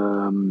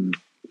the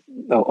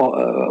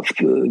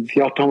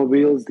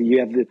automobiles. You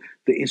have the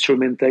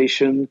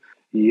instrumentation,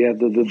 you have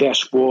the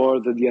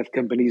dashboard, and you have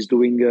companies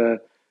doing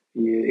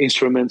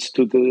instruments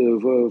for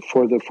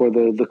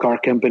the car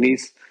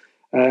companies.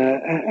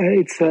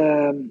 It's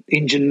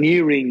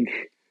engineering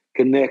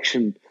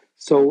connection.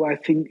 So I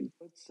think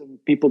some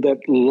people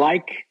that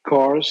like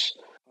cars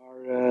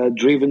are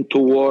driven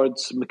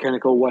towards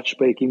mechanical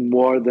watchmaking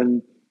more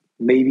than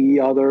maybe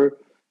other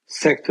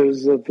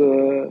sectors of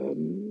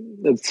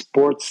the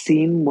sports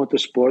scene,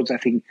 motorsports. I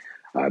think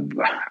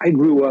I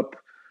grew up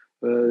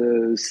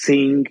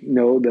seeing,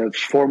 the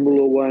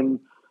Formula One,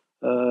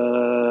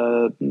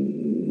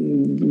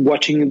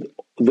 watching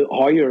the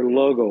Heuer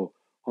logo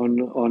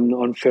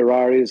on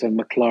Ferraris and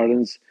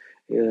McLarens.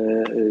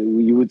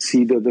 You would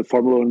see the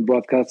Formula One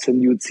broadcasts,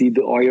 and you would see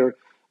the Heuer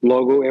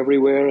logo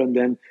everywhere, and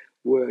then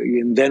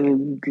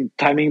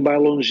timing by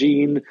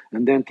Longines,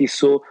 and then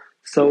Tissot.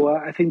 So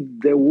I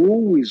think there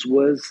always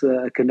was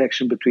a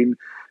connection between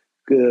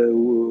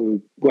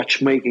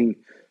watchmaking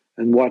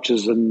and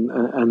watches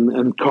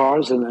and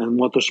cars and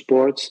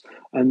motorsports,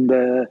 and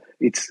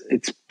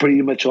it's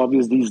pretty much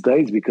obvious these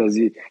days because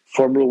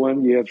Formula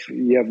One, you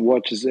have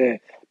watches,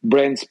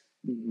 brands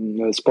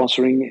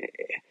sponsoring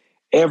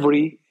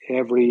every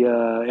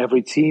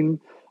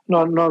team,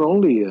 not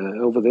only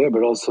over there,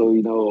 but also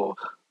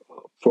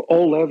for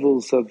all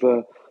levels of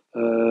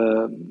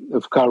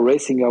car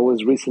racing. I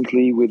was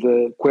recently with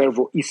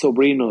Cuervo y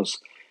Sobrinos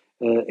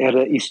at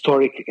a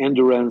historic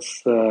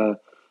endurance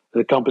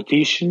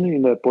competition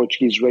in a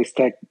Portuguese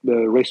racetrack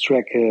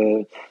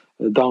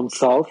down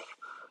south,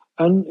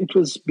 and it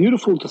was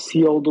beautiful to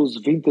see all those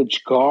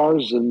vintage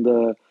cars and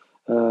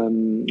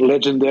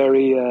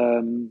legendary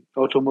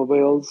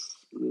automobiles.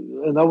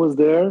 And I was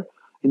there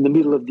in the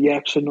middle of the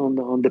action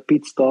on the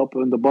pit stop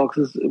on the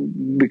boxes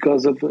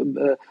because I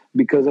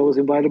was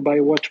invited by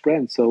a watch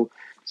brand. So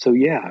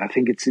yeah, I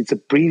think it's a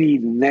pretty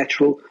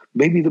natural,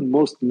 maybe the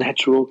most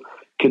natural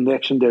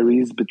connection there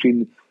is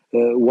between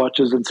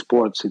watches and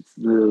sports. It's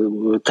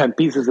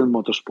timepieces and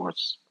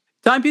motorsports.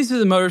 Timepieces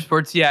and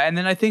motorsports, yeah. And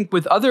then I think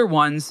with other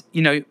ones,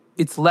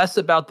 it's less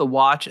about the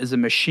watch as a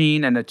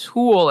machine and a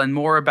tool and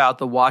more about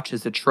the watch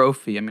as a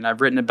trophy. I mean,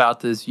 I've written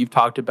about this. You've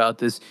talked about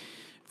this.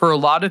 For a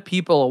lot of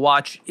people, a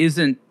watch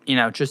isn't,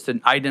 just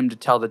an item to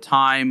tell the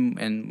time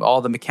and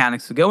all the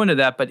mechanics that go into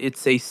that, but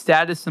it's a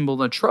status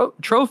symbol and a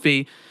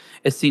trophy,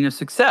 a scene of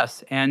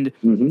success. And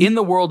in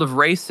the world of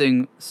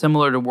racing,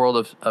 similar to the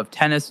world of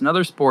tennis and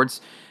other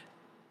sports,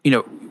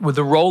 with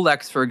the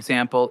Rolex, for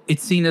example,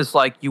 it's seen as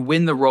like you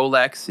win the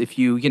Rolex if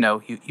you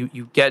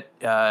get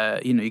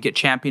you get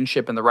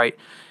championship in the right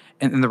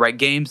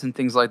games and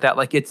things like that.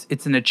 Like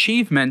it's an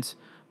achievement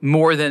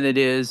more than it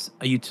is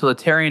a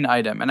utilitarian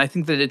item. And I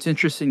think that it's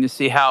interesting to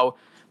see how,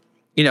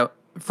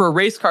 for a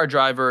race car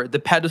driver, the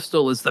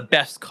pedestal is the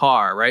best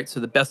car, right?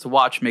 So the best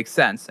watch makes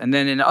sense. And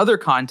then in other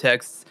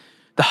contexts,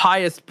 the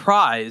highest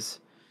prize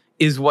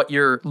is what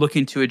you're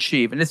looking to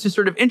achieve. And it's just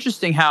sort of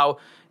interesting how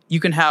you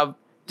can have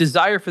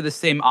desire for the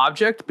same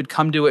object, but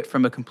come to it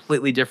from a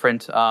completely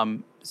different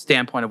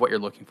standpoint of what you're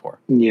looking for.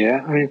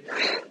 Yeah, I mean,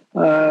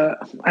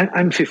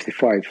 I'm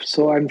 55,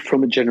 so I'm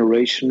from a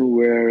generation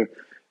where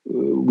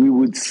we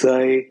would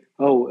say,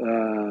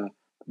 a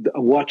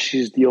watch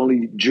is the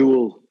only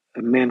jewel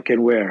a man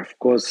can wear. Of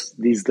course,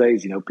 these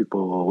days,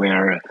 people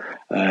wear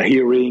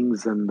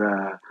earrings and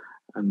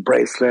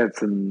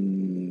bracelets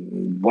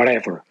and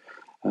whatever.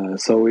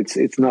 So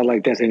it's not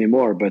like that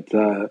anymore. But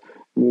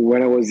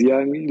when I was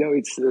young,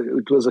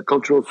 it was a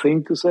cultural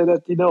thing to say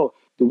that the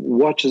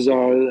watches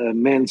are a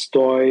man's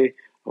toy,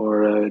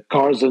 or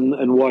cars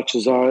and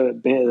watches are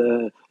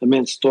a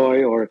man's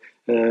toy, or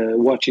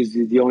watch is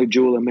the only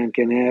jewel a man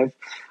can have.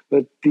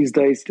 But these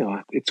days,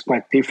 it's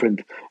quite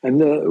different. And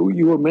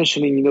you were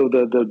mentioning,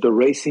 the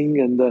racing,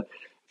 and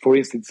for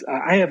instance,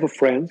 I have a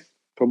friend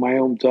from my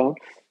hometown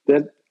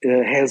that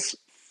has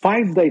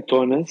 5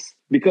 Daytonas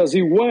because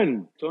he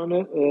won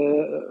Daytona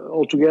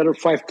altogether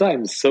 5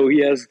 times. So he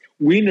has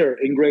winner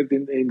engraved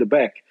in the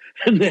back.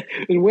 And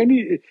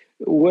when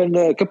when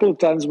a couple of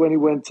times when he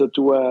went to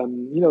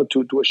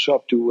a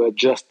shop to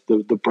adjust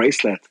the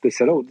bracelet, they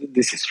said, "Oh,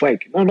 this is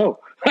fake." No, no,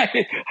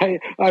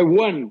 I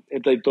won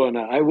at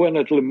Daytona. I won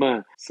at Le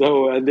Mans.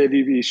 So and then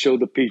he showed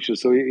the picture.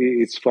 So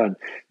it's fun.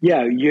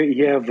 Yeah,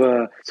 you have.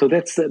 So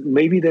that's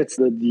maybe that's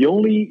the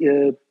only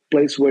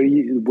place where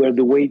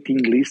the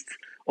waiting list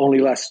only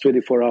lasts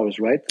 24 hours,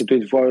 right? The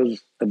 24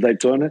 hours of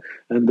Daytona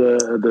and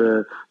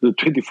the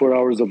 24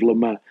 hours of Le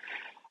Mans.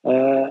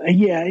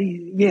 Yeah.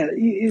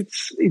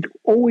 It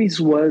always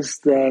was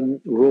the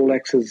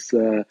Rolex's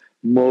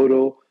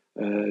motto.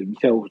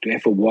 To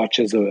have a watch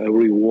as a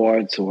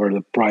reward or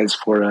the prize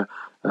for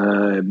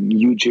a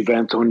huge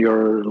event on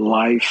your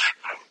life.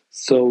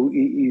 So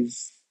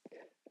is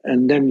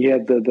and then you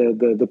have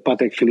the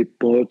Patek Philippe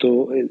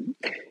motto.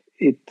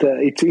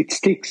 It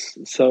sticks.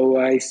 So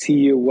I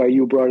see why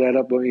you brought that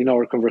up in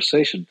our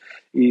conversation.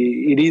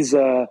 It is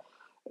a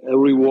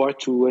reward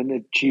to an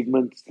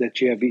achievement that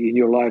you have in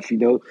your life.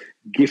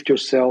 Gift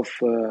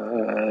yourself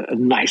a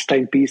nice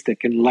timepiece that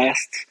can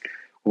last,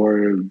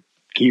 or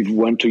give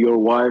one to your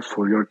wife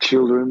or your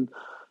children.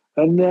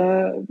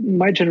 And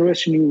my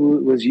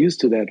generation was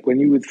used to that.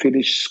 When you would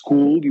finish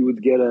school, you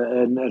would get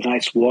a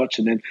nice watch,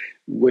 and then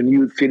when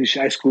you would finish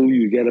high school,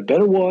 you get a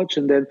better watch,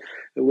 and then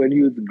when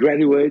you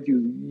graduate,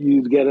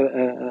 you'd get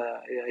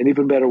an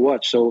even better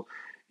watch. So,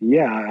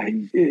 yeah,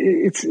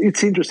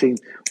 it's interesting.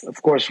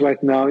 Of course,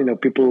 right now,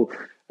 people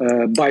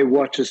buy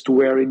watches to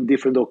wear in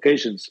different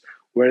occasions.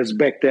 Whereas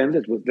back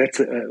then,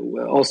 that's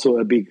also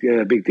a big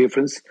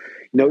difference.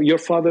 Your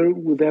father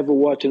would have a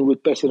watch and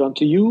would pass it on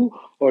to you,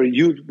 or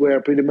you'd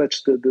wear pretty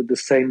much the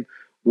same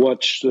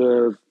watch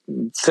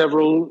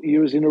several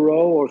years in a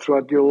row or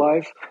throughout your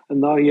life,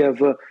 and now you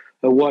have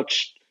a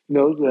watch,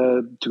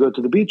 to go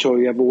to the beach, or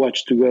you have a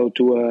watch to go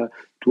to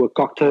a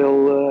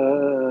cocktail,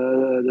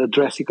 a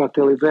dressy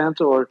cocktail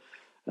event, or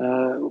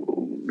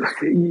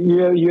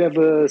you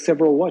have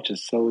several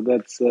watches. So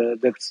that's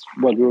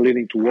what we're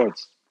leaning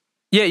towards.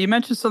 Yeah, you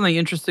mentioned something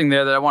interesting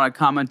there that I want to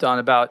comment on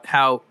about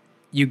how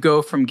you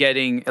go from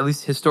getting, at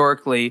least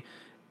historically,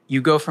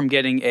 you go from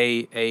getting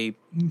a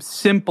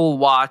simple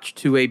watch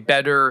to a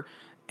better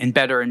and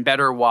better and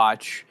better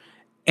watch.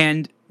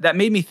 And that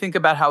made me think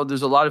about how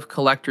there's a lot of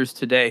collectors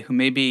today who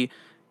maybe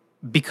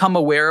become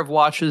aware of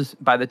watches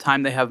by the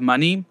time they have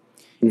money.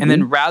 Mm-hmm. And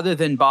then rather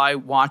than buy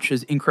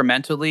watches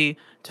incrementally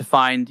to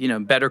find,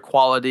 better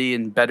quality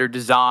and better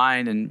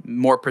design and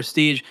more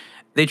prestige,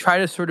 they try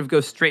to sort of go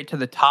straight to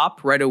the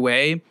top right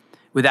away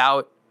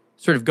without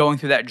sort of going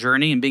through that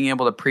journey and being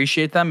able to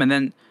appreciate them. And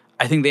then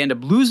I think they end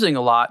up losing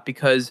a lot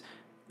because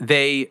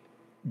they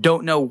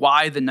don't know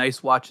why the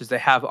nice watches they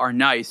have are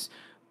nice.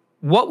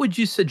 What would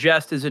you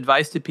suggest as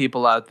advice to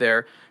people out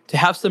there to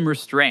have some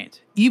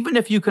restraint? Even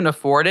if you can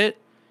afford it,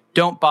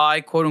 don't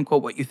buy, quote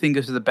unquote, what you think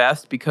is the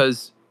best,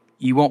 because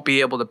you won't be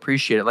able to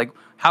appreciate it. Like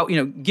how,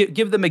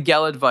 give the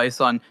Miguel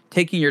advice on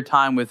taking your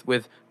time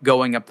with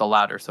going up the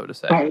ladder, so to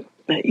say.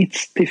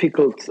 It's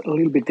difficult, a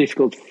little bit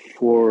difficult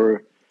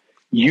for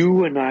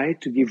you and I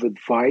to give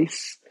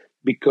advice,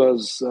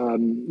 because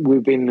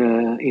we've been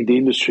in the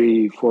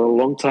industry for a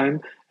long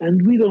time,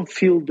 and we don't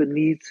feel the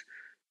need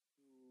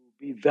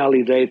be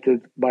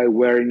validated by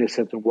wearing a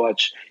certain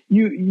watch.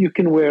 You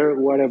can wear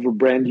whatever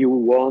brand you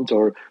want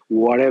or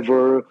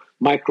whatever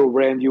micro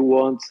brand you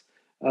want.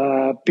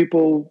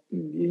 People,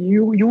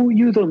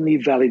 you don't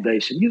need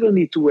validation. You don't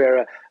need to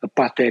wear a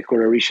Patek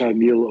or a Richard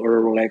Mille or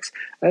a Rolex.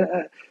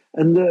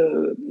 And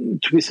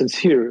to be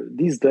sincere,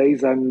 these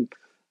days I'm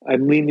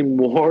leaning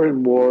more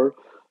and more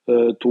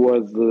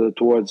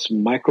towards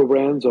micro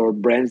brands or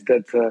brands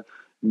that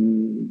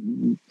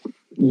you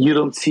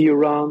don't see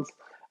around.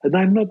 And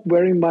I'm not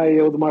wearing my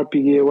Audemars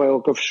Piguet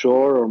Wild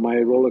Offshore or my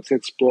Rolex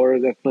Explorer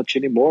that much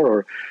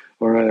anymore,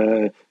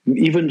 or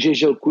even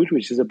Jaeger-LeCoultre,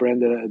 which is a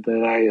brand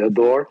that I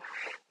adore.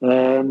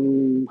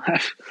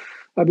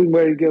 I've been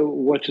wearing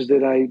watches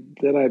that I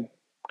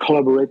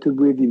collaborated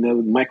with,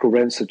 micro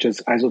brands such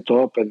as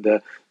Isotope,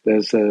 and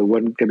there's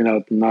one coming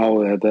out now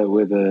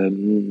with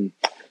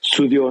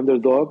Studio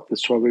Underdog, the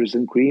strawberries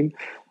and cream.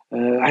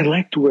 I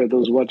like to wear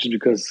those watches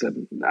because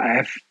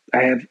I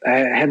had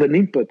an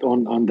input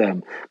on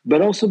them,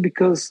 but also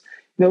because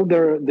they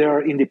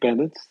are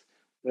independent.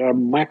 They are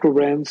micro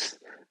brands.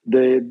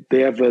 They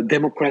have a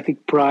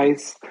democratic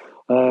price.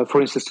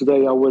 For instance,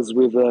 today I was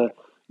with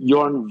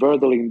Jorn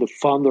Verdelin, the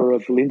founder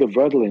of Linda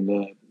Verdelin,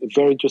 a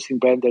very interesting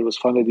brand that was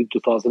founded in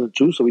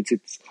 2002. So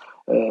it's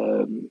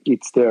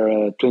their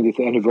 20th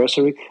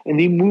anniversary, and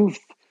he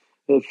moved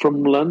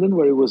from London,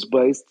 where he was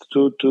based,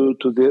 to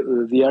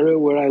the area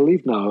where I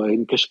live now,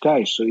 in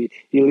Cascais. So he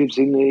lives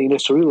in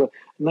Estoril.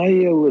 And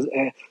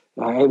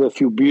I had a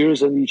few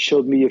beers, and he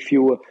showed me a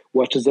few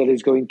watches that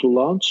he's going to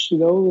launch,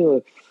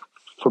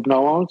 from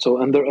now on,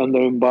 so under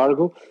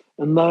embargo.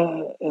 And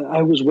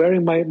I was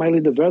wearing my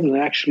Linda Verdun. I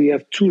actually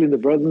have two Linda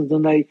Verdun's,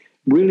 and I'm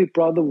really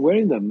proud of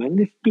wearing them.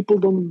 And if people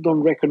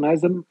don't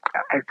recognize them,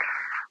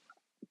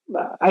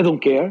 I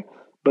don't care.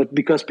 but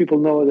because people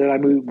know that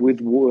I'm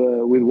with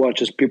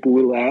watches, people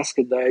will ask,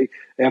 and I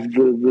have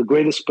the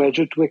greatest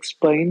pleasure to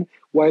explain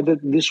why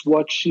this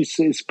watch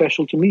is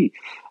special to me.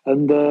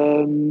 And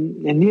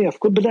yeah, of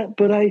course,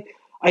 but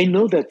I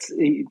know that.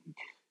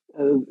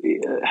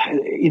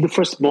 In the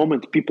first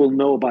moment, people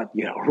know about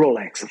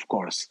Rolex, of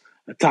course,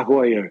 Tag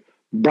Heuer,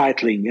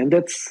 Breitling, and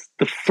that's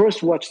the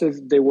first watch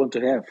that they want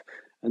to have.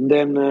 And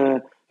then,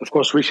 of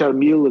course, Richard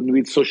Mille, and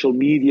with social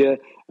media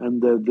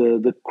and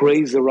the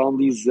craze around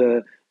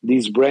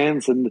these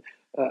brands, and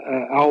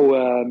how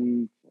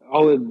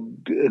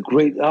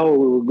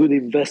good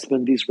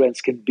investment these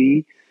brands can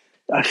be.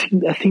 I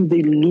think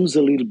they lose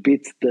a little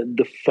bit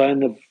the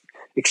fun of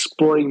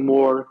exploring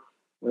more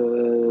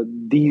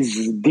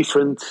these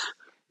different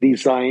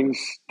designs,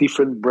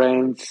 different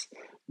brands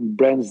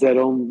that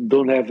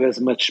don't have as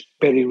much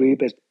pedigree,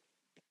 but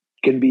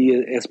can be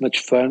as much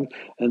fun,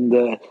 and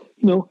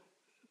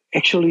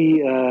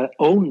actually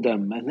own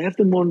them and have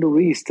them on the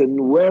wrist and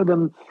wear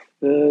them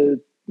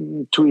to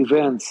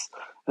events,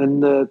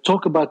 and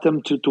talk about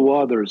them to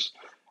others.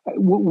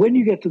 When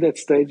you get to that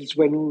stage, it's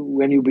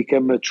when you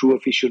become a true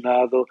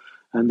aficionado,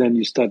 and then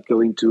you start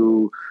going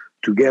to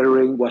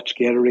watch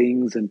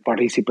gatherings, and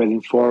participate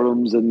in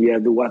forums, and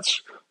the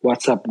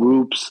WhatsApp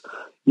groups.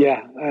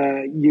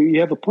 You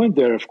have a point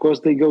there. Of course,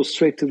 they go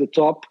straight to the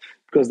top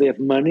because they have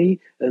money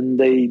and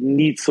they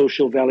need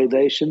social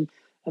validation.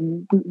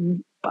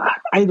 And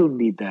I don't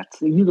need that.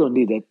 You don't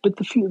need that, but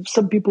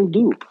some people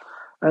do.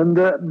 And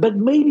but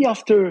maybe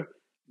after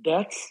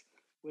that,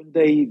 when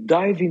they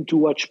dive into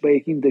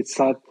watchmaking, they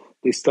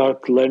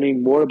start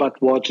learning more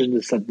about watches, and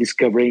they start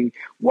discovering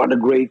what a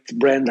great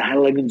brand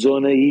Lange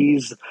 &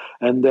 is,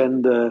 and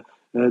then the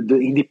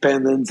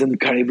Independence and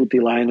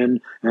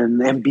Kari-Voutilainen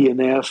and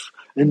MB&F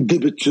and De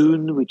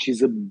Bethune, which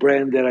is a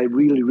brand that I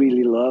really,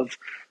 really love.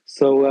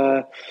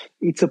 So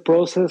it's a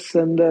process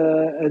and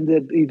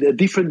a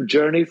different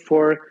journey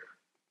for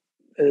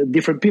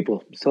different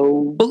people.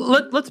 So,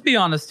 well, let's be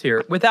honest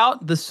here.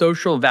 Without the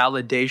social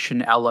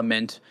validation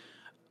element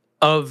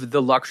of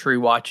the luxury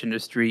watch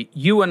industry,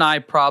 you and I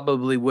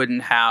probably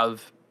wouldn't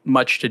have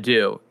much to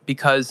do,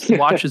 because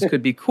watches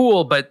could be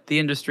cool, but the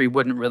industry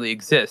wouldn't really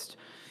exist.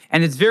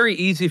 And it's very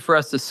easy for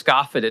us to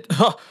scoff at it.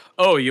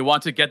 Oh, you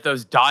want to get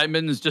those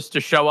diamonds just to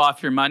show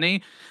off your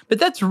money? But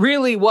that's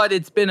really what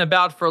it's been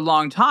about for a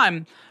long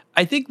time.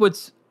 I think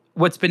what's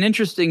been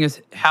interesting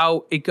is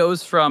how it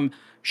goes from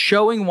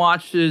showing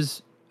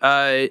watches,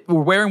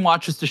 wearing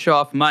watches to show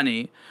off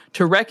money,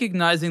 to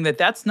recognizing that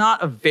that's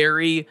not a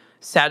very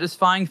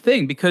satisfying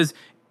thing, because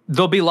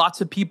there'll be lots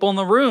of people in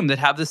the room that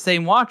have the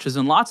same watches,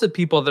 and lots of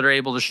people that are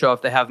able to show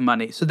off they have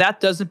money. So that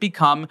doesn't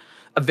become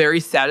a very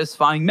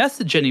satisfying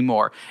message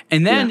anymore.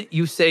 And then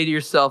you say to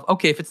yourself,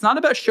 okay, if it's not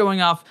about showing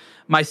off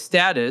my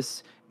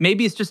status,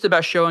 maybe it's just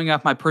about showing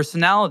off my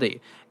personality.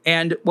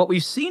 And what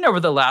we've seen over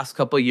the last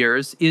couple of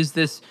years is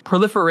this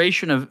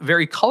proliferation of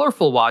very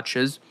colorful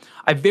watches.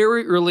 I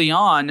very early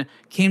on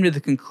came to the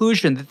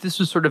conclusion that this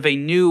was sort of a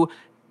new,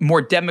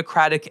 more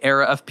democratic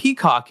era of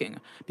peacocking,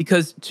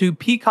 because to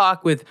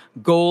peacock with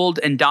gold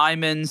and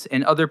diamonds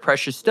and other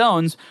precious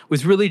stones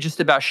was really just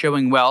about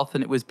showing wealth,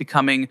 and it was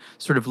becoming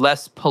sort of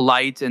less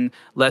polite and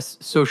less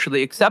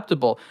socially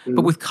acceptable.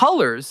 But with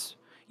colors,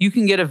 you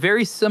can get a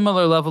very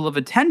similar level of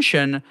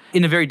attention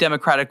in a very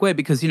democratic way,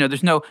 because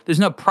there's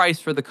no price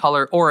for the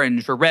color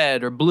orange or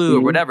red or blue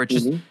or whatever.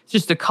 It's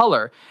just a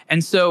color.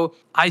 And so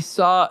I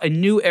saw a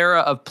new era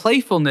of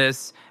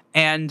playfulness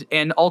and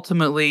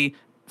ultimately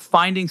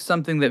finding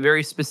something that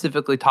very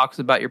specifically talks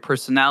about your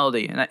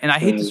personality. And I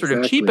hate to sort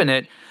of cheapen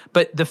it,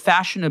 but the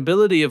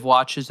fashionability of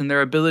watches and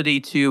their ability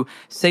to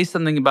say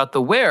something about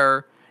the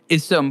wearer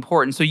is so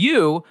important. So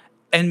you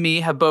and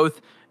me have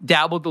both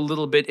dabbled a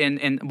little bit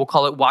in we'll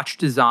call it watch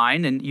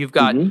design, and you've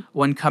got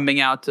one coming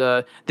out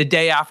the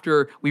day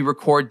after we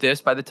record this.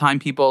 By the time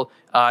people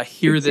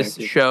hear this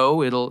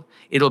show,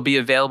 it'll be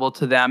available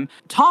to them.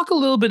 Talk a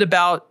little bit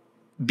about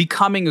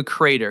becoming a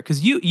creator,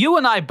 because you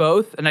and I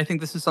both, and I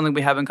think this is something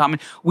we have in common,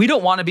 we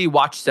don't want to be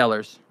watch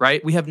sellers,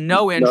 right? We have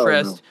no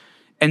interest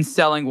in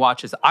selling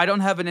watches. I don't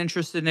have an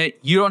interest in it.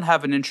 You don't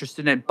have an interest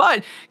in it.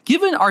 But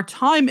given our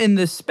time in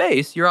this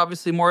space, you're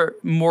obviously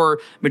more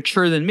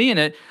mature than me in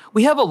it.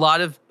 We have a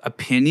lot of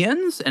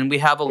opinions, and we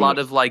have a lot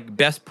of like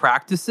best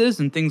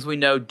practices and things we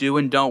know do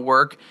and don't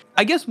work.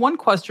 I guess one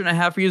question I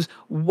have for you is,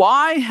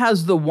 why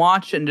has the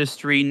watch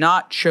industry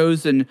not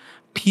chosen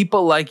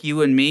people like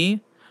you and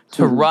me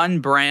to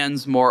run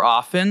brands more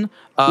often,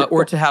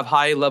 or to have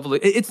high level?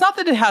 It's not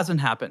that it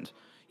hasn't happened.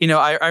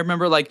 I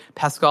remember like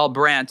Pascal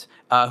Brandt,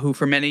 who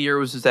for many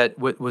years was at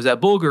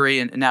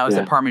Bulgari and now is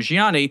at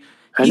Parmigiani.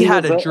 He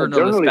had a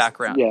journalist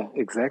background. Yeah,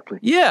 exactly.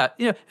 Yeah.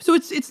 So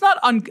it's not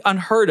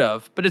unheard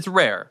of, but it's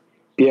rare.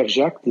 Pierre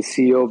Jacques, the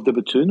CEO of De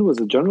Bethune, was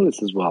a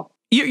journalist as well.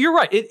 You're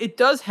right. It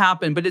does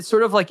happen, but it's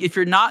sort of like if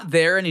you're not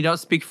there and you don't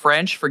speak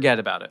French, forget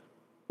about it.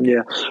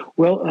 Yeah.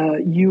 Well,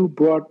 you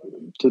brought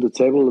to the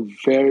table a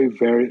very,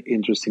 very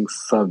interesting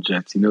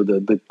subject,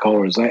 the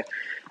colors.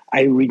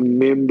 I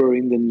remember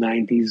in the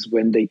 90s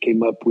when they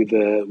came up with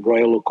a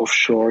Royal Oak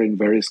Offshore in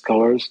various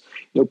colors.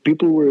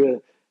 People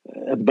were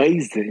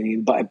amazed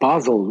by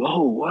Basel.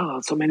 Oh,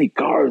 wow, so many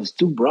cars,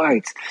 too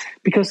bright.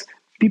 Because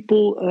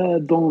people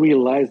don't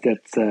realize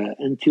that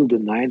until the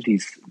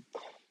 90s,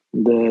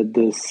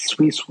 the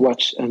Swiss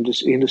watch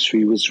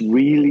industry was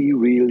really,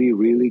 really,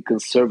 really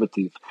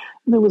conservative.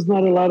 There was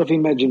not a lot of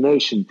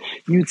imagination.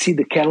 You'd see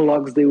the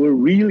catalogs; they were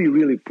really,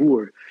 really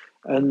poor.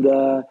 And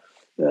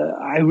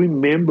I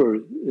remember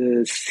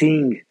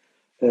seeing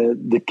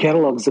the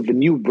catalogs of a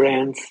new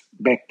brand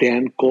back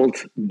then called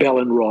Bell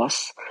and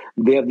Ross.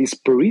 They have this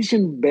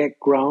Parisian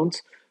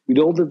background with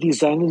all the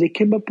designers. They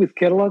came up with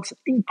catalogs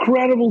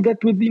incredible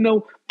that would,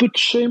 put to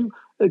shame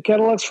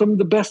catalogs from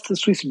the best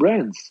Swiss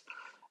brands.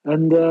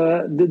 And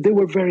they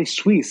were very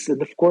Swiss.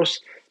 And of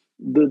course,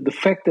 the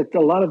fact that a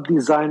lot of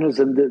designers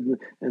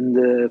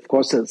of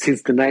course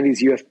since the 90s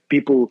you have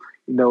people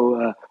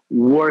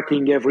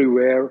working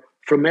everywhere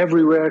from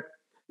everywhere,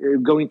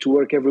 going to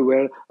work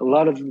everywhere. A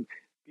lot of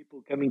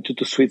people coming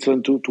to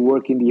Switzerland to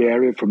work in the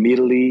area from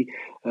Italy,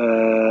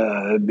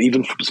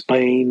 even from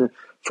Spain,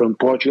 from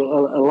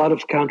Portugal, a lot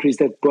of countries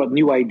that brought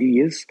new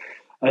ideas.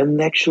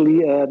 And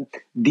actually,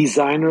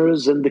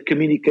 designers and the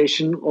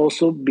communication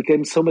also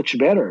became so much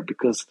better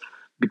because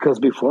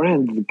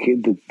beforehand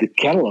the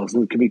catalogs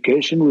and the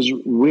communication was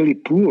really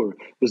poor.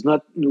 It was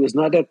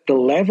not at the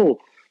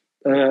level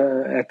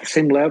at the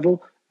same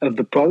level of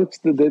the products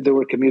that they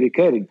were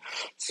communicating.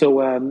 So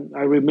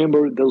I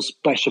remember those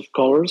splash of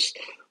colors,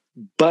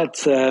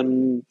 but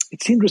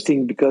it's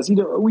interesting because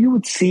we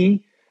would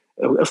see,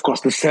 of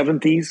course, the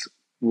 70s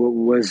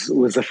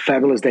was a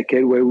fabulous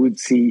decade where we would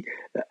see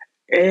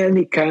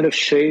any kind of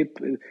shape.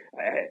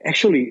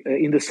 Actually,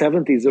 in the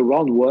 70s, a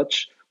round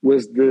watch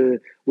was the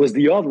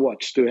odd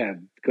watch to have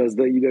because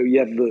you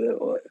have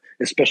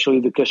especially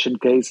the cushion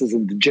cases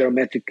and the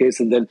geometric case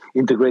and then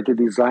integrated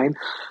design.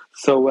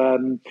 So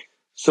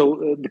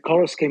the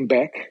colors came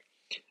back,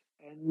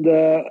 and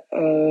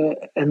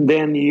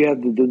then you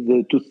had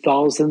the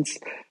 2000s.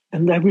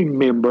 And I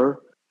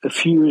remember a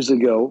few years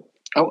ago,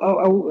 I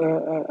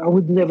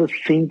would never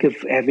think of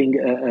having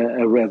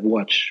a red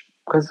watch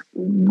because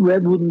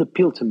red wouldn't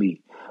appeal to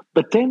me.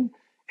 But then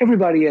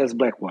everybody has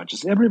black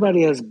watches,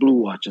 everybody has blue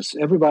watches,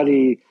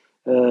 everybody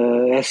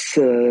has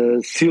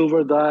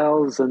silver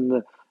dials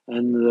and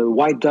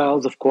white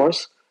dials, of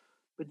course.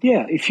 But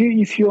yeah, if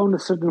you own a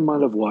certain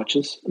amount of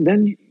watches,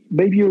 then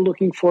maybe you're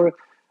looking for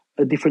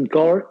a different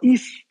color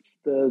if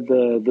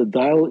the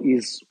dial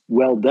is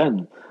well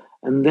done.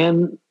 And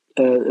then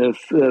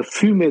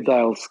Fume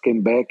dials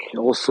came back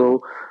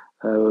also,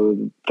 uh,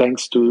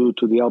 thanks to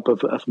the help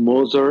of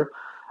Moser.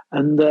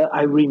 And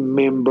I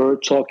remember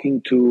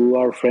talking to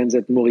our friends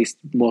at Maurice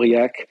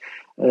Mauriac,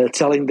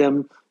 telling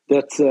them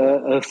that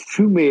a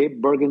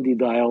Fume burgundy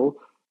dial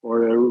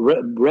or a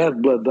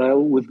red blood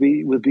dial would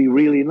be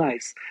really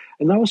nice.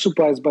 And I was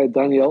surprised by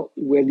Daniel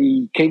when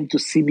he came to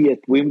see me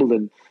at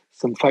Wimbledon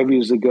some 5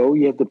 years ago.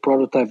 He had the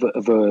prototype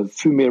of a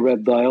Fume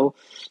red dial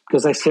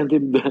because I sent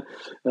him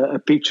a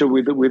picture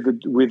with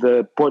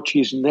a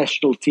Portuguese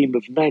national team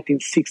of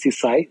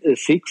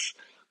 1966,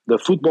 the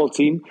football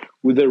team,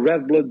 with a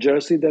red blood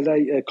jersey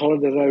a color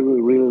that I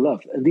really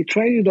loved. And he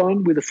tried it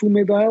on with a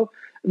Fume dial,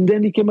 and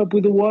then he came up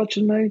with a watch,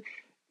 and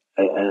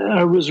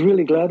I was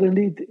really glad.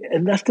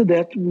 And after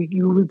that,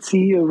 you would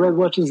see red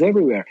watches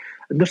everywhere.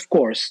 And of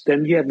course,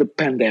 then you have the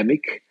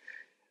pandemic.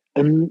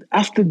 And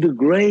after the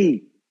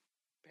gray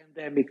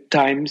pandemic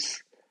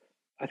times,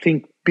 I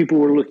think people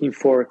were looking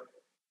for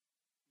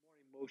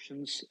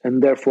emotions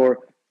and therefore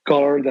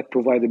color that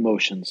provide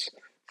emotions.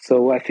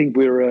 So I think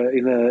we're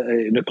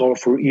in a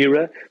colorful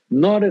era,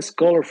 not as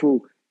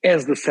colorful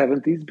as the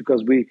 70s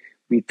because we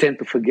tend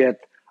to forget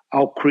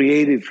how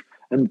creative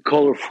and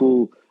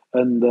colorful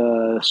and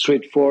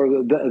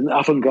straightforward and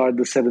avant-garde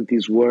the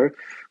 70s were.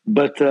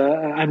 But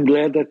I'm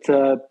glad that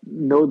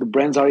the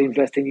brands are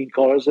investing in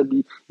colors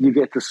and you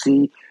get to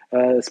see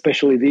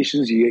special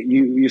editions.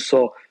 You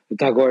saw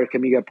Tagore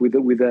coming up with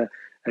a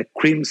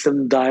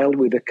crimson dial,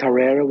 with a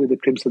Carrera with a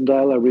crimson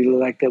dial. I really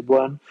like that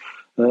one.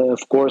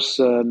 Of course,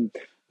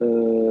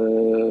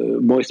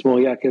 Maurice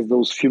Mauriac has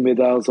those Fume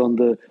dials on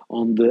the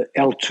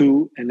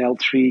L2 and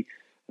L3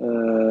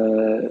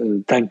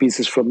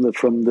 timepieces from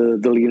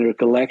the Leaner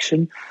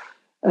collection,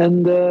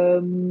 and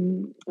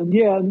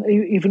yeah, and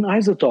even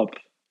Isotop.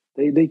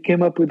 They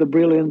came up with a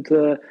brilliant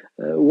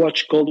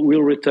watch called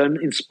Will Return,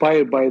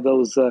 inspired by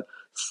those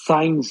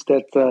signs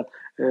that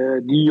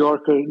New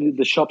Yorker,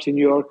 the shops in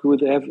New York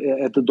would have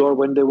at the door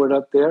when they were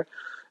not there.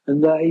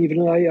 And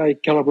I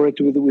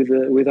collaborated with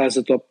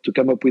Isotop to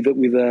come up with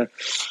a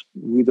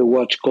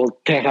watch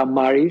called Terra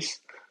Maris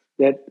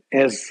that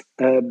has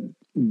a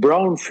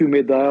brown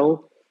Fume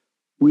dial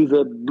with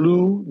a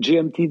blue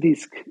GMT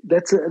disc.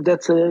 That's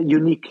a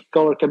unique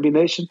color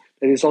combination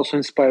that is also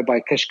inspired by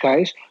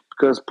Cascais,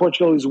 because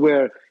Portugal is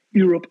where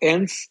Europe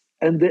ends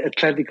and the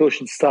Atlantic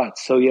Ocean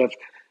starts. So you have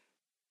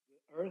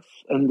Earth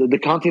and the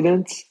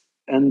continents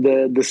and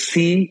the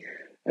sea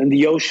and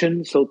the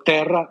ocean. So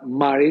Terra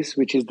Maris,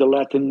 which is the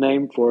Latin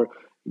name for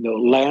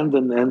land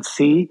and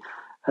sea.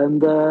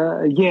 And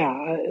I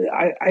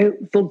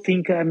don't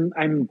think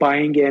I'm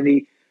buying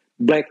any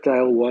black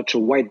dial watch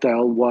or white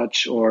dial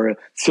watch or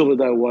silver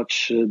dial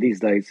watch these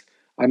days.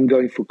 I'm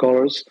going for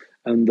colors,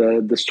 and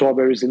the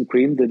strawberries and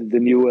cream, the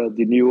new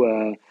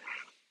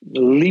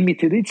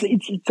limited.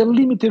 It's a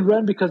limited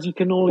run because you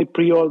can only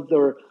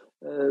pre-order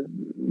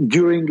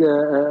during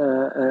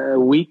a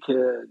week.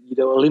 A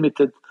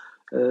limited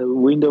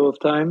window of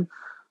time.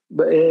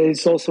 But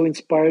it's also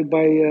inspired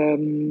by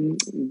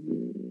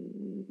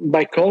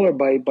color.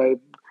 By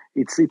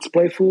it's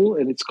playful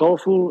and it's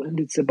colorful and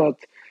it's about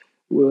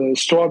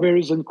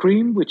strawberries and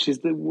cream, which is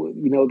the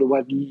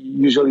what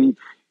usually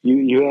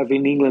you have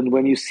in England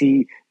when you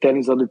see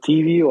tennis on the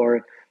TV,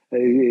 or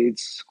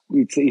it's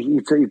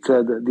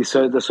a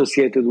dessert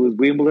associated with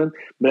Wimbledon,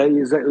 but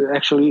it's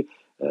actually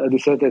a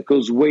dessert that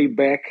goes way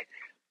back.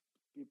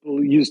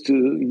 People used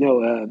to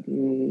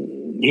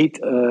eat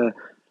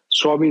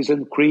strawberries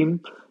and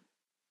cream.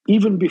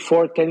 Even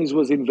before tennis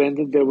was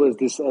invented, there was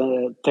this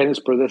tennis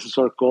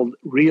predecessor called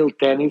real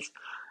tennis,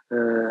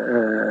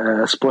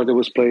 a sport that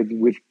was played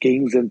with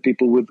kings and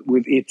people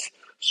with its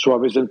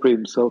strawberries and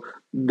cream. So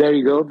there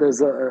you go.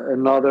 There's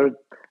another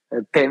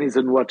tennis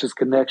and watches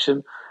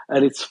connection,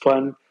 and it's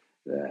fun.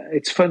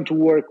 It's fun to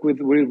work with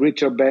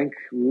Richard Bank,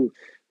 who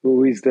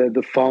is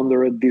the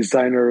founder,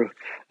 designer,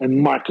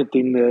 and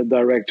marketing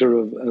director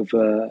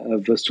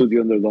of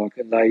Studio Underdog,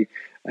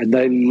 and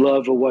I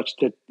love a watch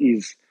that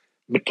is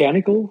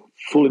mechanical,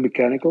 fully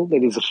mechanical,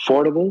 that is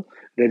affordable,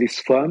 that is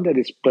fun, that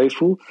is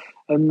playful,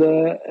 and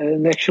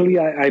actually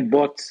I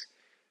bought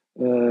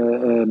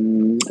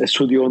a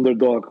Studio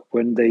Underdog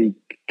when they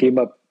came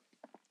up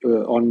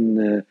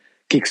on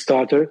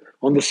Kickstarter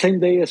on the same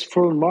day as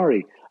Full and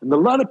Mari. And a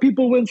lot of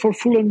people went for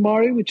Full and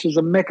Mari, which is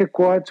a mecha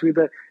quartz with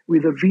a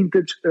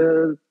vintage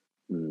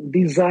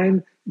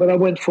design. But I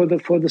went for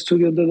the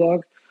Studio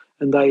Underdog,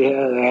 and I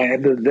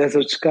had the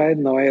Desert Sky.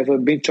 Now I have a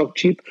Binchok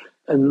Chip,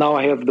 and now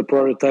I have the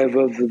prototype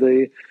of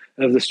the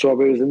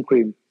strawberries and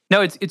cream.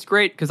 No, it's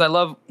great because I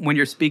love when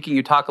you're speaking,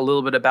 you talk a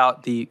little bit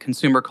about the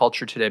consumer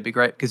culture today,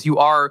 because you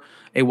are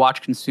a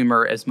watch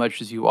consumer as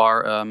much as you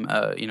are,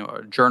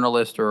 a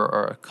journalist or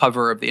a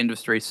cover of the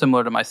industry,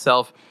 similar to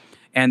myself.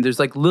 And there's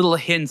like little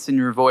hints in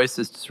your voice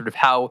as to sort of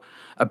how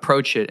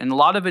approach it. And a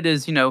lot of it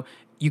is, you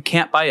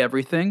can't buy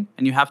everything,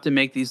 and you have to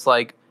make these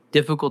like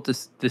difficult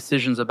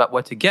decisions about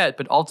what to get.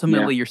 But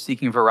ultimately, you're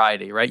seeking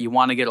variety, right? You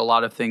want to get a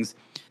lot of things.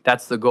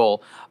 That's the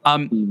goal.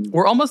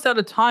 We're almost out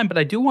of time, but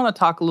I do want to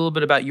talk a little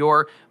bit about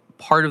your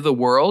part of the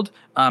world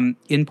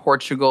in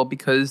Portugal,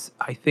 because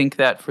I think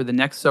that for the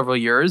next several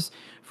years,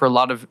 for a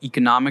lot of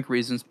economic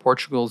reasons,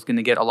 Portugal is going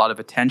to get a lot of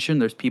attention.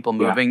 There's people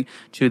moving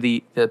to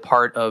the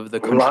part of the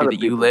country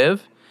that you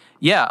live.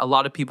 Yeah, a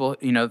lot of people,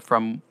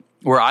 from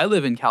where I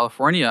live in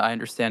California, I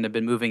understand, have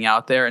been moving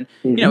out there, and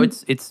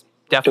it's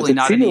definitely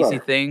not an easy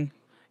thing.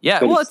 Yeah,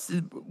 but it's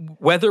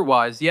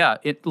weather-wise,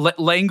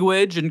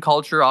 language and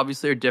culture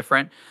obviously are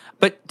different.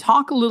 But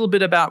talk a little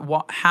bit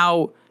about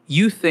how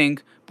you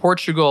think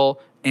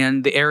Portugal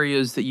and the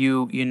areas that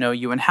you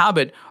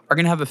inhabit are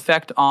going to have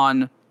effect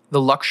on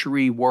the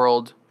luxury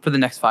world for the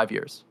next 5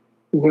 years.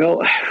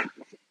 Well,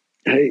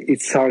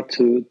 it's hard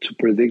to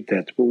predict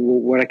that.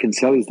 What I can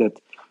tell is that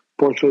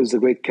Portugal is a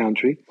great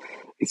country.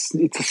 It's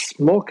a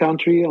small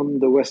country on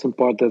the western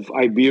part of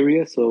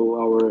Iberia, so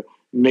our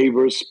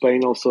neighbors,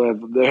 Spain, also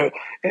have their.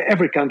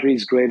 Every country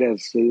is great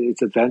as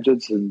its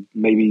advantages and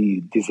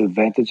maybe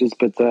disadvantages,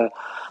 but our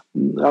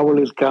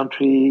little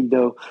country,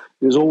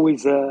 there's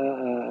always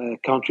a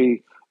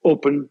country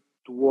open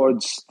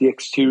towards the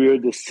exterior,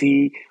 the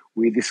sea.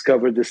 We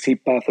discovered the sea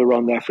path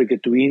around Africa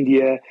to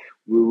India.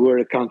 We were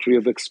a country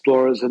of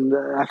explorers, and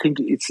I think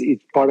it's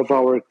part of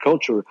our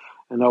culture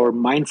and our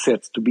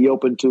mindsets to be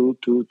open to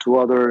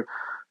other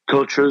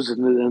cultures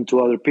and to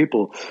other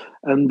people.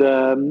 And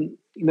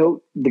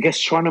the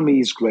gastronomy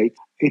is great.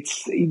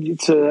 It's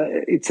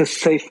a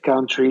safe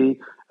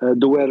country.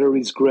 The weather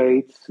is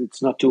great.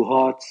 It's not too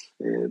hot.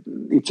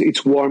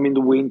 It's warm in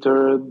the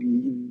winter.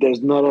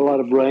 There's not a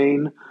lot of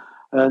rain.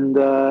 And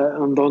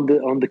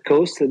on the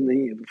coast,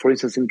 and for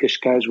instance in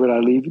Cascais where I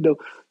live,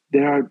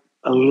 there are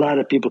a lot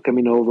of people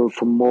coming over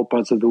from all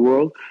parts of the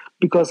world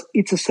because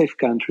it's a safe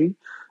country,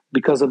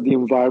 because of the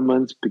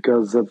environment,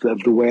 because of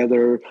the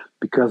weather,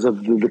 because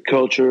of the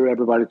culture.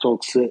 Everybody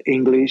talks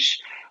English.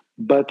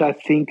 But I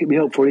think,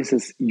 for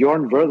instance,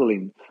 Jorn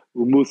Verdelin,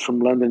 who moved from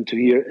London to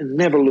here and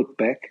never looked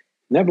back,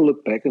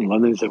 and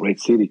London is a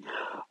great city.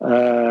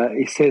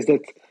 He says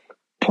that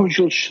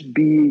Portugal should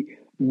be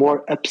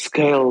more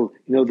upscale,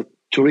 the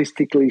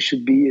touristically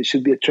should be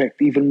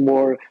attract even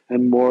more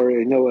and more,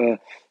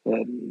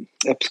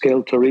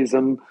 upscale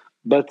tourism.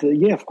 But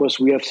of course,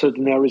 we have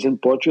certain areas in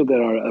Portugal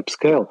that are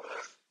upscale,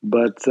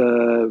 but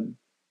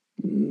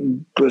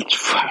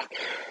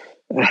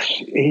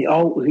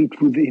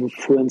it would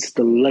influence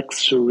the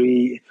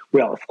luxury.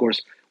 Well, of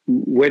course,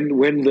 when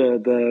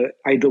the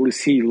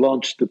IWC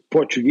launched the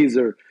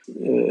Portugueser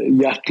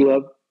yacht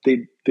club,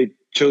 they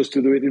chose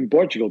to do it in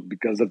Portugal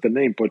because of the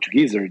name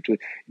Portugueser. It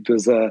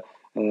was a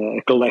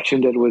a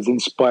collection that was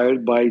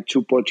inspired by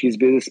two Portuguese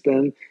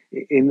businessmen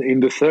in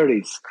the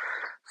 30s.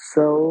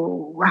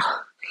 So,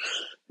 well,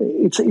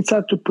 it's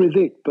hard to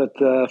predict,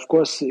 but of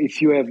course,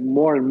 if you have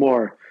more and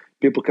more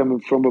people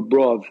coming from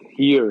abroad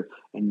here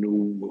and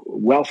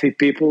wealthy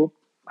people,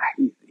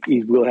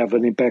 it will have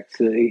an impact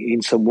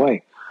in some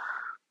way.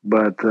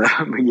 But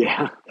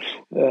yeah,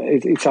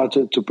 it's hard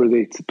to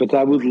predict. But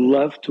I would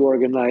love to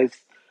organize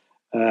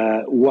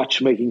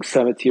watchmaking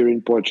summit here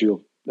in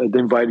Portugal. I'd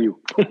invite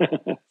you.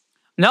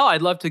 No,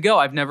 I'd love to go.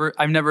 I've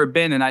never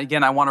been, and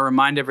again, I want to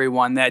remind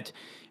everyone that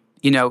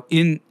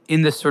in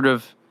this sort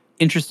of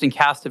interesting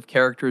cast of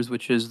characters,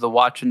 which is the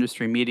watch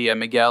industry media,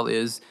 Miguel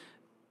is,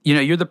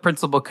 you're the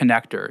principal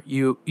connector.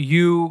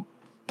 You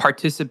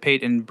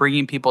participate in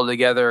bringing people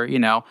together.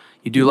 You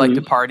do like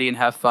to party and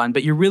have fun,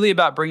 but you're really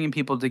about bringing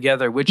people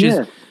together, which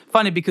is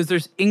funny because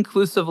there's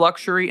inclusive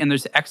luxury and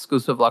there's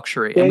exclusive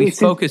luxury, and we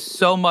focus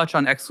so much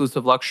on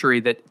exclusive luxury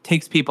that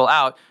takes people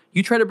out.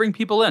 You try to bring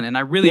people in, and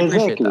I really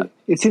appreciate that.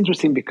 It's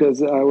interesting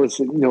because I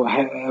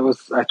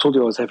told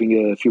you I was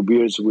having a few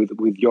beers with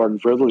Jorn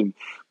Verdelin,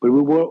 but we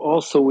were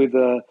also with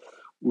Nacho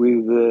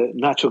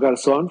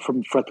Garzon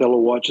from Fratello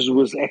Watches, who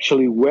was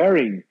actually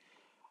wearing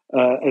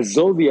a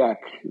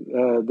Zodiac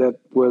that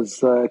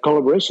was a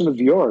collaboration of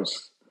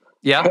yours.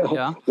 Yeah.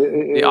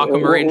 The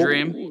Aquamarine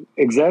Dream.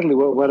 Exactly.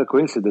 What a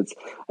coincidence.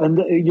 And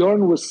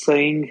Jorn was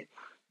saying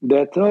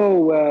that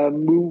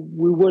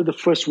we were the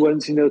first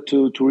ones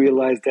to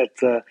realize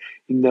that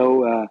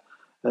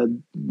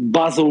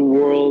Basel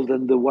World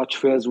and the watch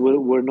fairs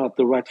were not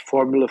the right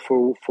formula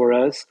for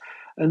us.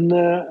 And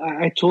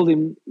I told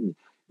him,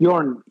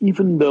 Jorn,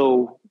 even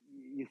though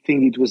you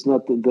think it was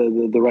not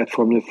the right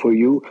formula for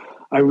you,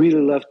 I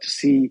really love to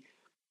see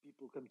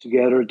people come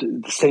together to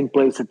the same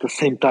place at the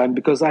same time,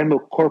 because I'm a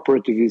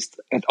corporativist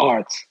at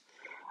heart.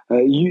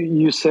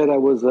 You said I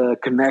was a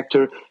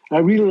connector. I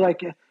really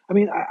like. I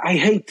mean, I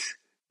hate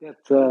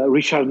that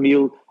Richard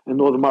Mille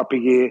and Audemars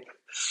Piguet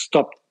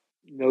stopped,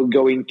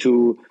 going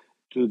to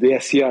the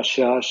SCH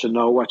and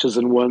now Watches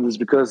and Wonders,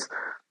 because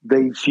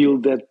they feel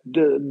that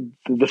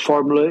the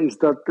formula is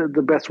not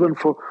the best one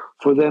for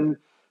them.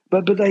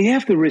 But I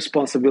have the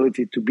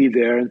responsibility to be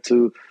there and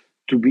to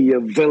be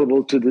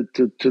available to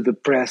the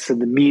press and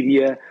the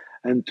media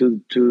and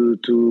to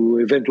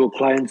eventual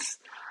clients.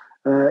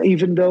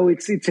 Even though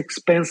it's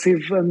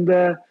expensive, and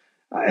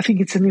I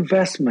think it's an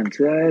investment.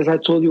 As I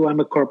told you, I'm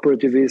a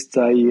corporativist.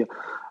 I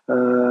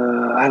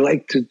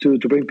like to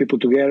bring people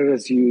together.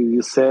 As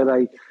you said,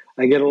 I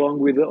get along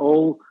with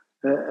all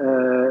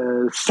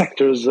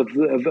sectors of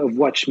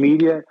watch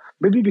media.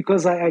 Maybe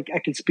because I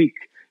can speak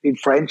in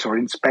French or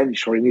in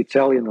Spanish or in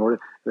Italian or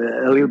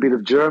a little bit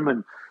of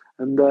German.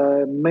 And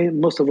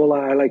most of all,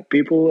 I like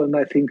people, and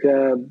I think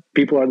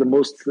people are the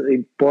most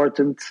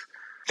important.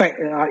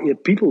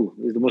 People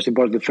is the most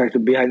important factor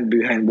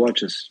behind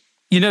watches.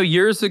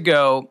 Years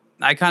ago,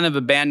 I kind of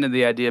abandoned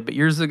the idea, but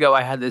years ago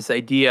I had this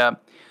idea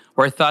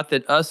where I thought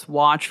that us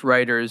watch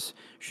writers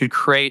should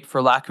create,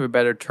 for lack of a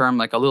better term,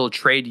 like a little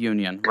trade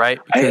union, right?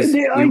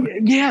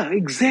 Yeah,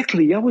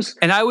 exactly.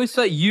 And I always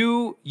thought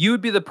you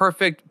would be the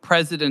perfect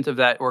president of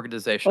that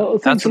organization.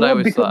 That's what I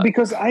always thought.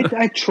 Because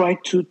I tried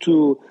to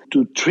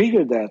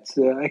trigger that.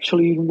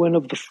 Actually, in one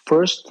of the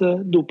first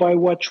Dubai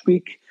Watch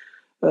Week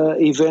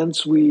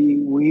events,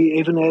 we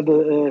even had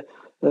a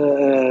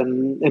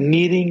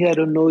meeting. I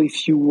don't know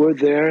if you were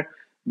there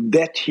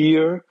that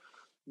year,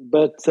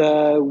 but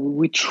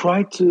we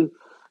tried to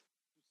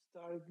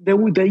start.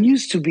 There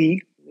used to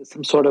be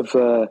some sort of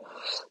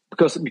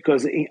because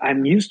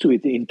I'm used to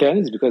it in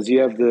tennis, because you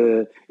have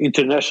the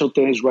International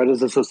Tennis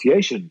Writers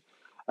Association.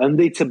 And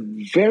it's a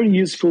very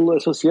useful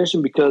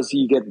association because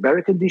you get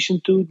better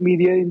condition to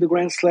media in the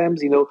Grand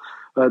Slams,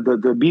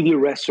 the media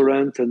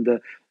restaurant and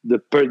the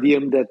per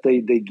diem that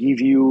they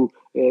give you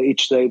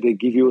each day. They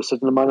give you a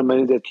certain amount of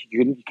money that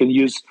you can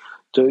use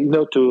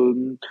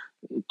to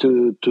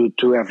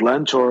have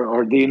lunch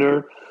or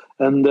dinner.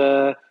 And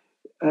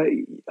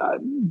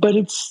but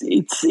it's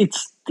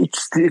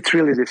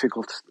really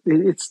difficult.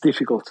 It's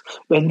difficult,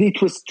 and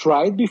it was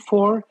tried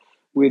before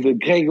with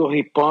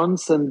Gregory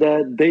Pons, and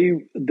they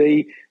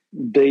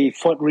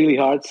fought really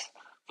hard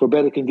for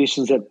better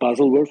conditions at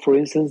Baselworld, for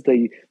instance.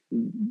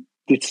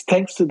 It's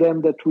thanks to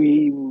them that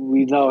we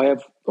now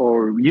have,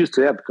 or used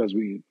to have, because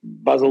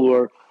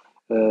Baselworld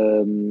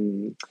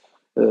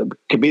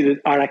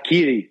committed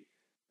Harakiri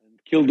and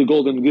killed the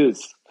golden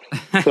goose.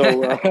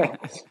 So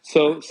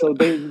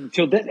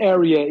that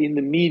area in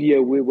the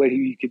media where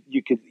you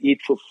could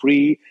eat for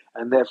free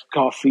and have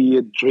coffee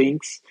and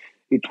drinks,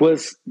 it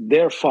was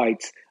their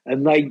fight,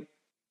 and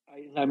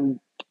I'm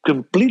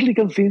completely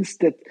convinced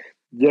that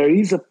there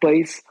is a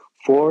place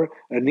for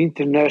an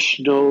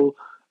international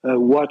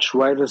watch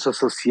writers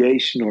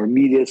association or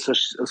media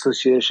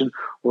association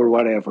or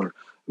whatever.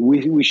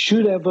 We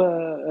should have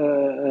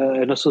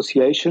an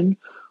association,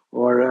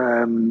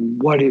 or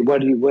what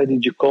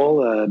did you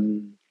call?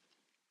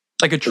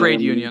 Like a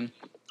trade union.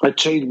 A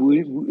trade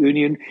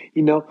union,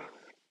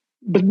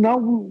 but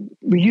now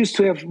we used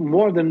to have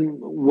more than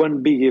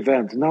one big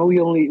event. Now we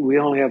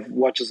only have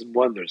Watches and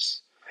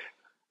Wonders.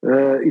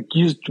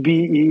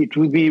 It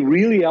would be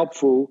really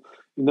helpful,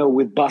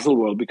 with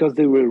Baselworld, because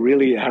they were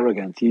really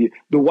arrogant. The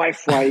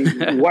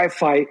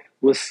Wi-Fi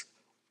was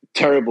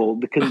terrible.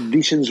 The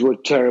conditions were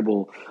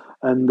terrible,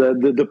 and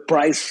the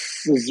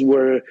prices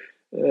were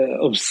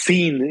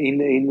obscene.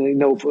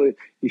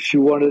 If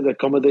you wanted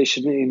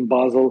accommodation in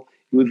Basel,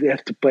 you would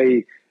have to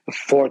pay a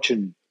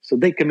fortune. So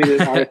they committed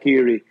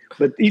harakiri.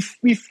 But if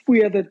we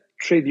had a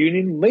trade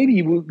union,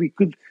 maybe we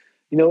could,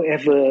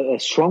 have a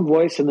strong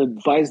voice and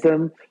advise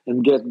them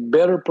and get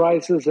better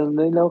prices, and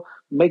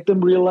make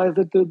them realize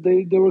that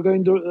they were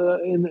going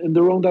in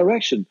the wrong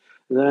direction,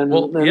 and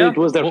it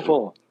was their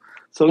fault.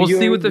 So we'll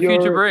see what the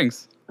future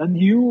brings. And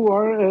you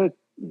are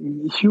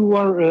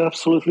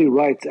absolutely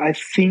right. I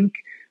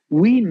think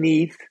we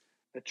need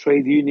a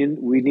trade union.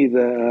 We need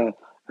a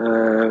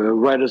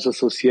writers'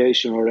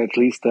 association, or at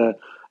least a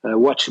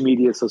watch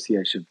media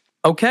association.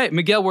 Okay,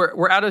 Miguel,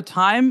 we're out of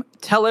time.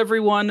 Tell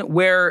everyone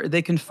where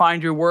they can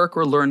find your work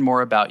or learn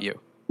more about you.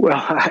 Well,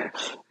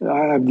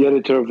 I'm the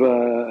editor of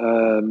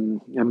a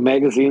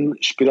magazine,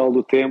 Espiral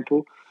do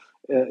Tempo,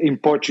 in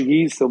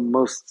Portuguese. So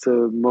most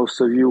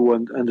of you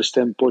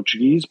understand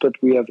Portuguese, but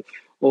we have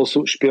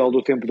also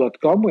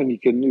espiraldotempo.com, and you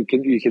can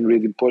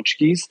read in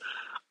Portuguese.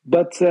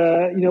 But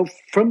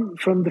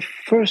from the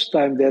first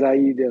time that I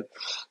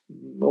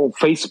on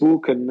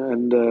Facebook and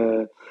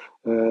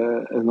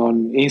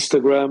on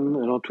Instagram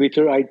and on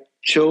Twitter, I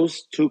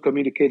chose to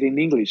communicate in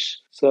English.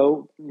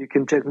 So you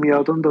can check me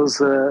out on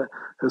those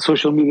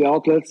social media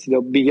outlets.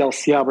 Miguel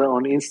Seabra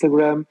on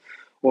Instagram,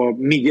 or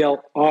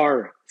Miguel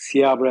R.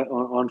 Seabra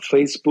on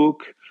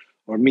Facebook,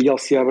 or Miguel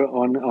Seabra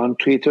on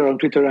Twitter. On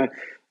Twitter,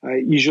 I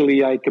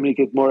usually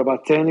communicate more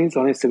about tennis.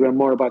 On Instagram,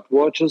 more about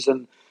watches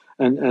and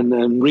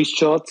wrist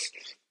shots.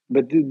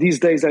 But these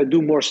days, I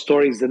do more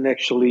stories than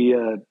actually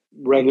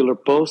regular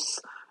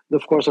posts.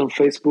 Of course, on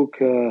Facebook,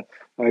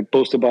 I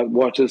post about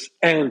watches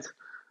and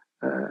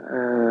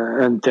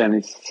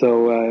tennis.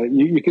 So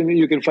you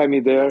can find me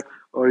there,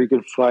 or you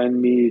can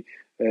find me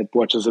at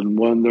Watches and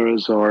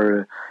Wonders,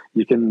 or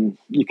you can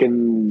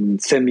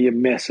send me a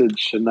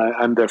message, and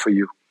I'm there for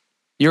you.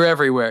 You're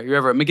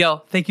everywhere.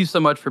 Miguel, thank you so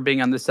much for being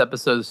on this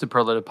episode of the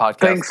Superlative Podcast.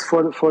 Thanks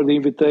for the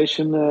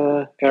invitation,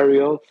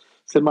 Ariel.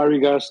 Send my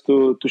regards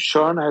to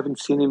Sean. I haven't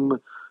seen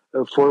him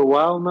for a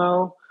while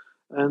now,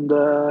 and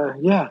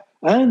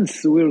and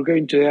we're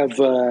going to have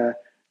the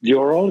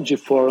Horology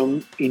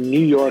Forum in New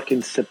York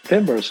in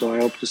September, so I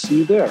hope to see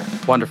you there.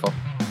 Wonderful.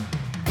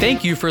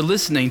 Thank you for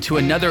listening to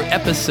another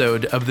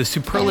episode of the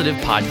Superlative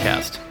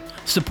Podcast.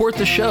 Support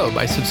the show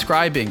by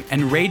subscribing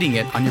and rating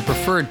it on your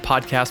preferred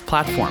podcast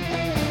platform.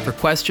 For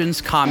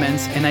questions,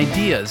 comments, and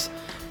ideas,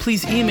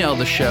 please email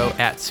the show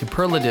at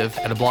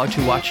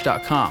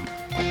superlative@ablog2watch.com.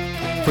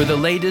 For the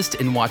latest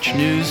in watch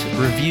news,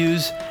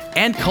 reviews,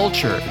 and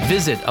culture,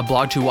 visit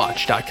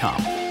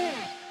ablog2watch.com.